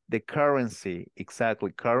 The currency,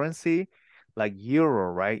 exactly. Currency, like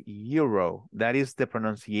euro, right? Euro. That is the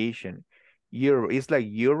pronunciation. Euro. It's like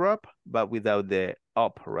Europe, but without the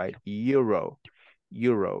up, right? Euro.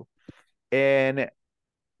 Euro. And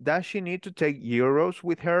does she need to take euros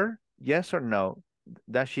with her? Yes or no?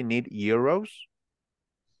 Does she need euros?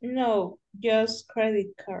 No, just credit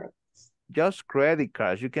cards. Just credit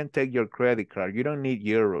cards. You can take your credit card. You don't need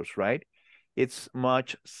euros, right? It's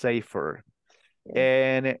much safer. Yeah.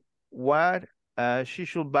 And what she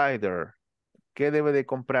should buy there? ¿Qué debe de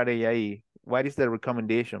comprar ella ahí? What is the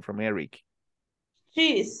recommendation from Eric?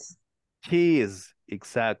 Cheese. Cheese,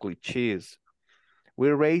 exactly, cheese. We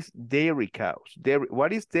raise dairy cows. Dairy.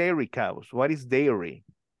 What is dairy cows? What is dairy?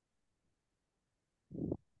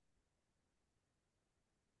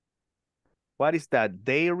 What is that?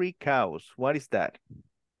 Dairy cows. What is that?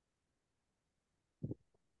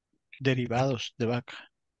 derivados de vaca.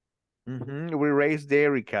 We raise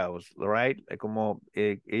dairy cows, right? Como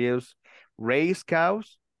ellos raise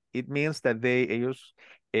cows, it means that ellos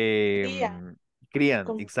crían,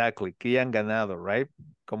 exactly, crían ganado, right?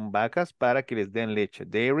 Como vacas para que les den leche.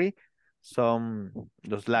 Dairy son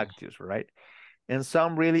los lácteos, right? And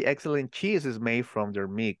some really excellent cheese is made from their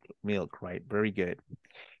milk, right? Very good.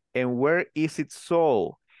 And where is it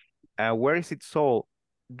sold? Where is it sold?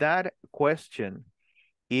 That question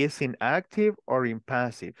is in active or in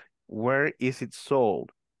passive. Where is it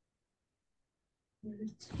sold?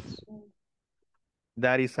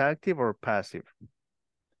 That is active or passive?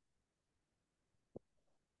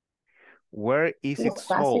 Where is it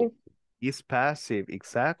sold? It's passive,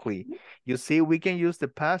 exactly. You see, we can use the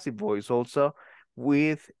passive voice also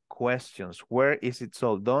with questions. Where is it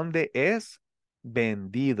sold? ¿Dónde es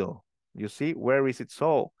vendido? You see, where is it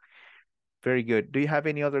sold? Very good. Do you have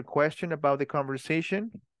any other question about the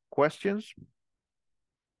conversation? Questions?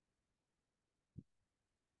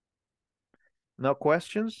 No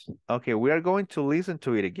questions? Okay, we are going to listen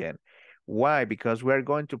to it again. Why? Because we are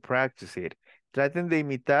going to practice it. Traten de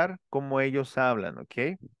imitar como ellos hablan,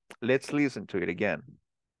 okay? Let's listen to it again.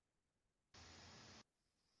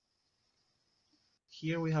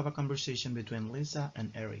 Here we have a conversation between Lisa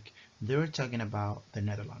and Eric. They're talking about the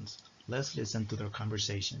Netherlands. Let's listen to their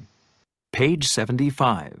conversation. Page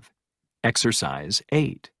 75. Exercise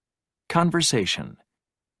 8. Conversation.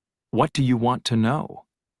 What do you want to know?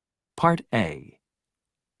 Part A.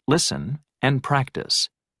 Listen and practice.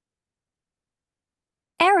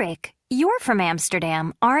 Eric, you're from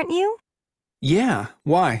Amsterdam, aren't you? Yeah,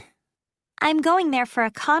 why? I'm going there for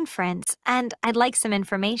a conference, and I'd like some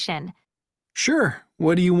information. Sure,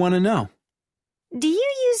 what do you want to know? Do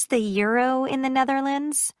you use the euro in the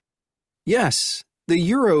Netherlands? Yes, the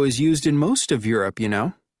euro is used in most of Europe, you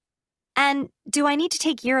know. And do I need to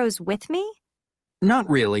take euros with me? Not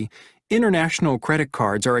really. International credit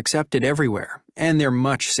cards are accepted everywhere, and they're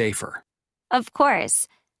much safer. Of course.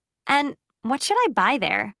 And what should I buy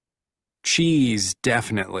there? Cheese,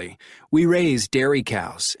 definitely. We raise dairy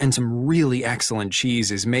cows, and some really excellent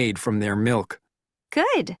cheese is made from their milk.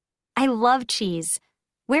 Good. I love cheese.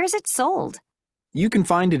 Where is it sold? You can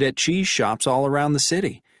find it at cheese shops all around the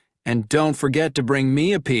city. And don't forget to bring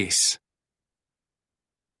me a piece.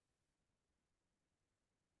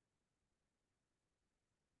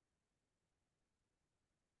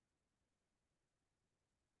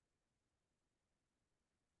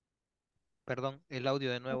 Perdón, el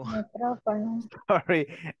audio de nuevo. Sorry,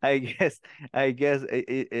 I guess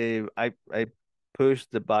I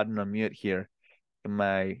pushed the button on mute here in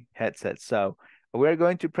my headset. So we're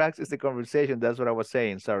going to practice the conversation. That's what I was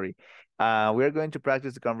saying. Sorry. We're going to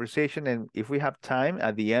practice the conversation, and if we have time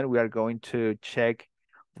at the end, we are going to check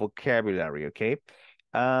vocabulary. Okay.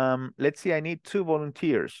 Let's see. I need 2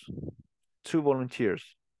 volunteers. 2 volunteers.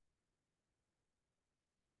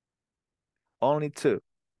 Only 2.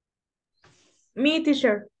 Me,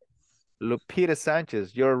 teacher. Lupita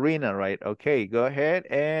Sanchez, you're Rina, right? Okay, go ahead.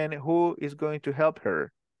 And who is going to help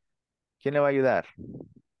her? ¿Quién le va a ayudar?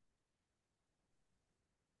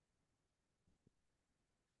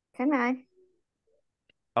 Can I?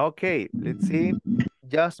 Okay, let's see.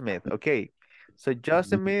 Just Smith. Okay, so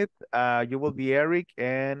Just Smith, you will be Eric,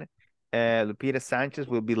 and Lupita Sanchez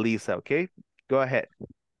will be Lisa. Okay, go ahead.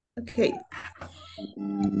 Okay.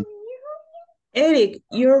 Eric,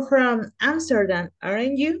 you're from Amsterdam,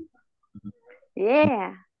 aren't you?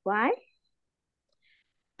 Yeah. Why?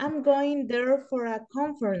 I'm going there for a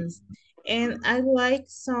conference, and I'd like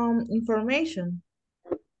some information.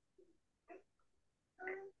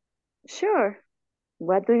 Sure.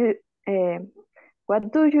 What do you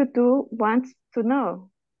want to know?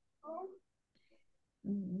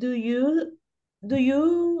 Do you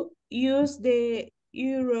use the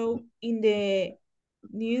euro in the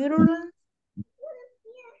Netherlands?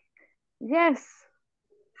 Yes.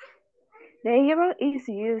 The euro is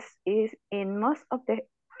used in most of the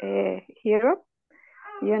Europe,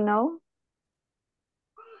 you know.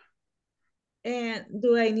 And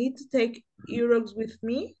do I need to take euros with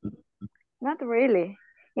me? Not really.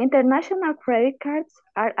 International credit cards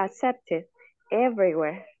are accepted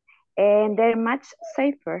everywhere, and they're much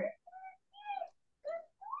safer.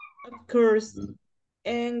 Of course.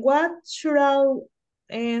 And what should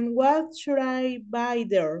I buy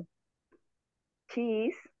there?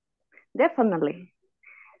 Cheese, definitely.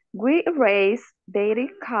 We raise dairy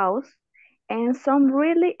cows, and some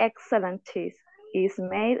really excellent cheese is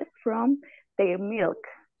made from their milk.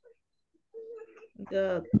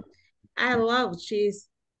 Good. I love cheese.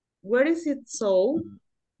 Where is it sold?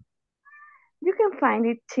 You can find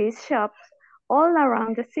it cheese shops all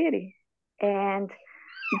around the city. And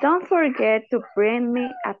don't forget to bring me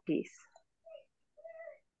a piece.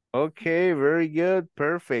 Okay, very good.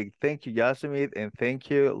 Perfect. Thank you, Yasamit, and thank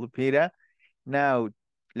you, Lupita. Now,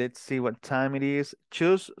 let's see what time it is.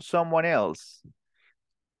 Choose someone else.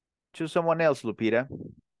 Choose someone else, Lupita.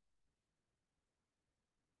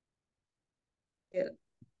 Yeah.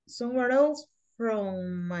 Somewhere else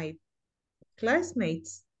from my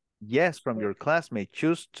classmates. Yes, from your classmate.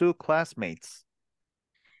 Choose two classmates.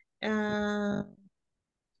 I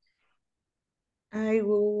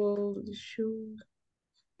will choose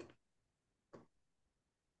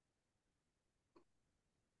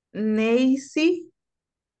Nancy.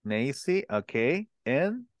 Nancy, okay.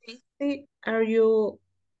 And? Nancy, are you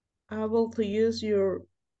able to use your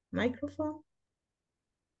microphone?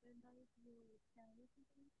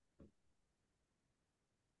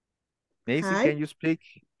 Nancy, Hi. can you speak?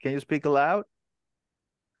 Can you speak aloud?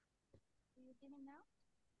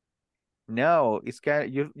 No, it's kind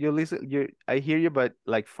of, you listen, I hear you, but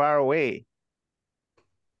like far away.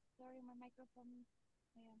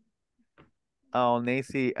 Oh,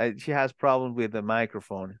 Nancy, she has problems with the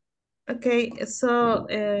microphone. Okay, so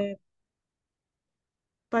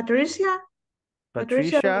Patricia?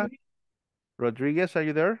 Patricia Rodriguez, are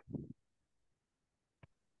you there?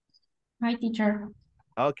 Hi, teacher.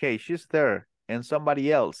 Okay, she's there. And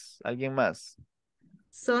somebody else, alguien más.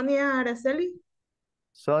 Sonia Araceli?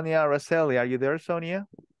 Sonia Araceli, are you there, Sonia?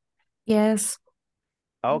 Yes.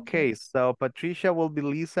 Okay, so Patricia will be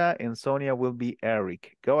Lisa and Sonia will be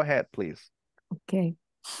Eric. Go ahead, please. Okay.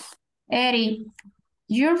 Eric,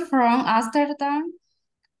 you're from Amsterdam,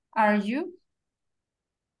 are you?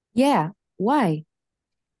 Yeah. Why?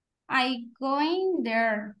 I going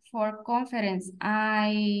there for conference.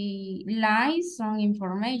 I like some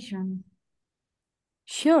information.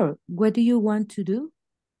 Sure. What do you want to do?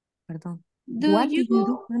 Pardon. Do What do you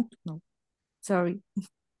you, want to know? Sorry.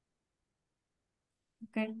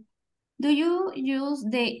 okay. Do you use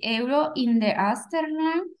the euro in the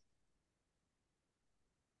Amsterdam?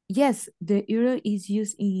 Yes, the euro is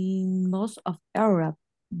used in most of Europe.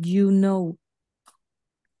 You know.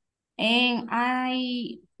 And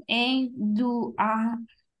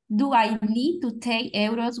do I need to take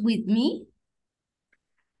euros with me?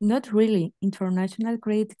 Not really. International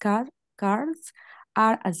cards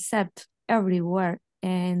are accepted everywhere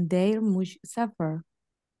and they're much safer.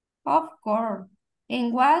 Of course.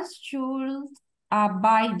 And what should I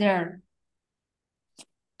buy there?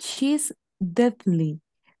 Cheese, definitely.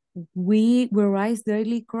 We raise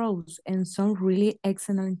daily crows and some really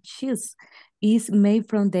excellent cheese is made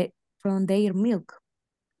from their milk.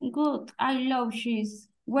 Good. I love cheese.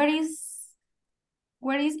 Where is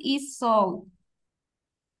it sold?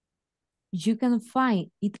 You can find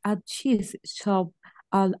it at cheese shop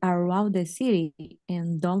all around the city,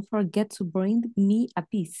 and don't forget to bring me a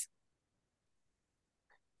piece.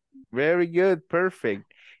 Very good,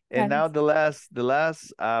 perfect. And Got it. now the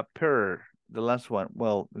last pair, the last one.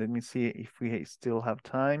 Well, let me see if we still have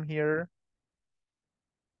time here.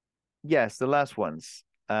 Yes, the last ones.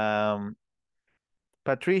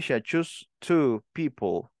 Patricia, choose two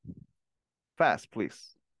people. Fast,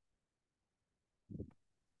 please.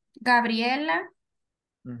 Gabriela,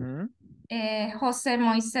 Jose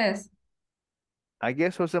Moises. I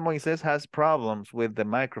guess Jose Moises has problems with the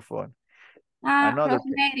microphone. Another.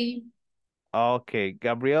 Rosemary. Okay,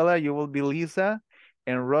 Gabriela, you will be Lisa,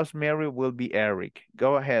 and Rosemary will be Eric.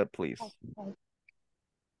 Go ahead, please. Okay.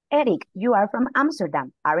 Eric, you are from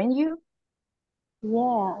Amsterdam, aren't you?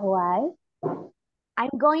 Yeah, why?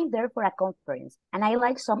 I'm going there for a conference, and I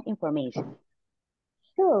like some information.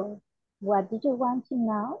 Sure. What do you want to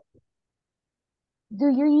know? Do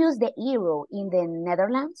you use the euro in the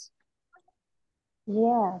Netherlands?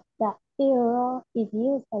 Yes, the euro is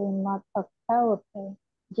used in most of Europe,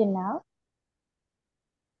 you know?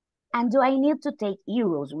 And do I need to take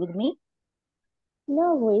euros with me?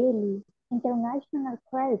 No, really. International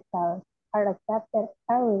credit cards are accepted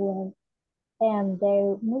everywhere, and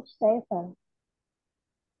they're much safer.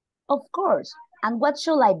 Of course. And what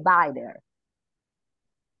should I buy there?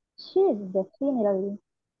 Cheese, definitely.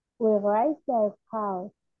 We raise their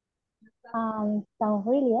cows, and some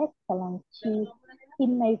really excellent cheese is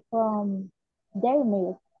made from their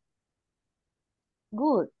milk.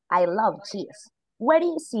 Good. I love cheese. Where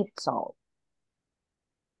is it sold?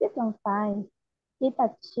 You can find it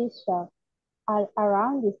at cheese shops all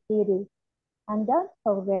around the city. And don't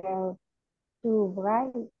forget to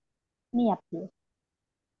write me a piece.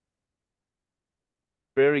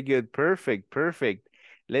 Very good. Perfect. Perfect.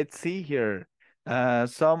 Let's see here.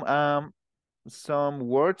 Some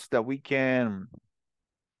words that we can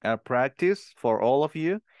practice for all of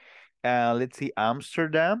you. Let's see,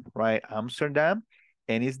 Amsterdam, right? Amsterdam,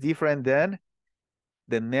 and it's different than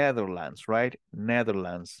the Netherlands, right?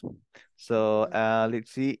 Netherlands. So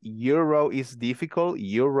let's see, Euro is difficult.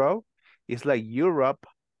 Euro is like Europe,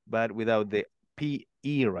 but without the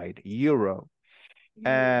PE, right? Euro.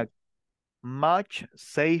 Much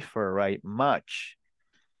safer, right? Much.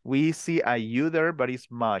 We see a U there, but it's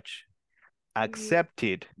much.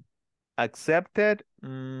 Accepted. Accepted,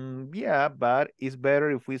 yeah, but it's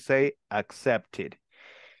better if we say accepted.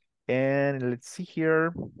 And let's see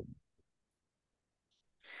here.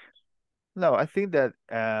 No, I think that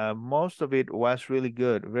most of it was really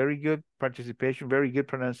good. Very good participation, very good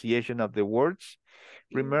pronunciation of the words.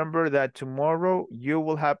 Remember that tomorrow you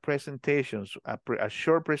will have presentations, a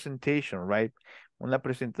short presentation, right? Una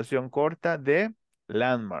presentación corta de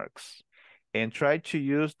landmarks. And try to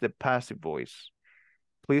use the passive voice.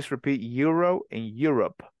 Please repeat Euro and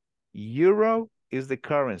Europe. Euro is the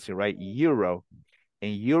currency, right? Euro.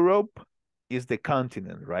 And Europe is the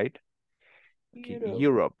continent, right? Okay,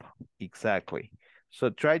 Europe, exactly. So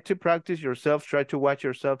try to practice yourself, try to watch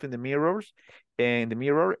yourself in the mirrors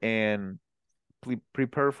and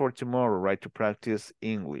prepare for tomorrow, right? To practice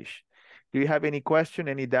English. Do you have any question,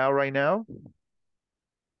 any doubt right now?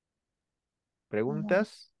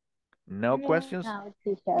 Preguntas? No questions? No,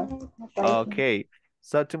 teacher. No question. Okay.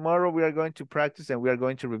 So tomorrow we are going to practice and we are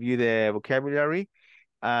going to review the vocabulary.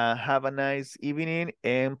 Have a nice evening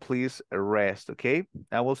and please rest, okay?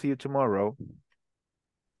 I will see you tomorrow.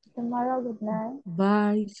 Tomorrow, good night.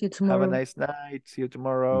 Bye. See you Have a tomorrow. nice night. See you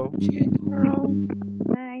tomorrow. See you tomorrow.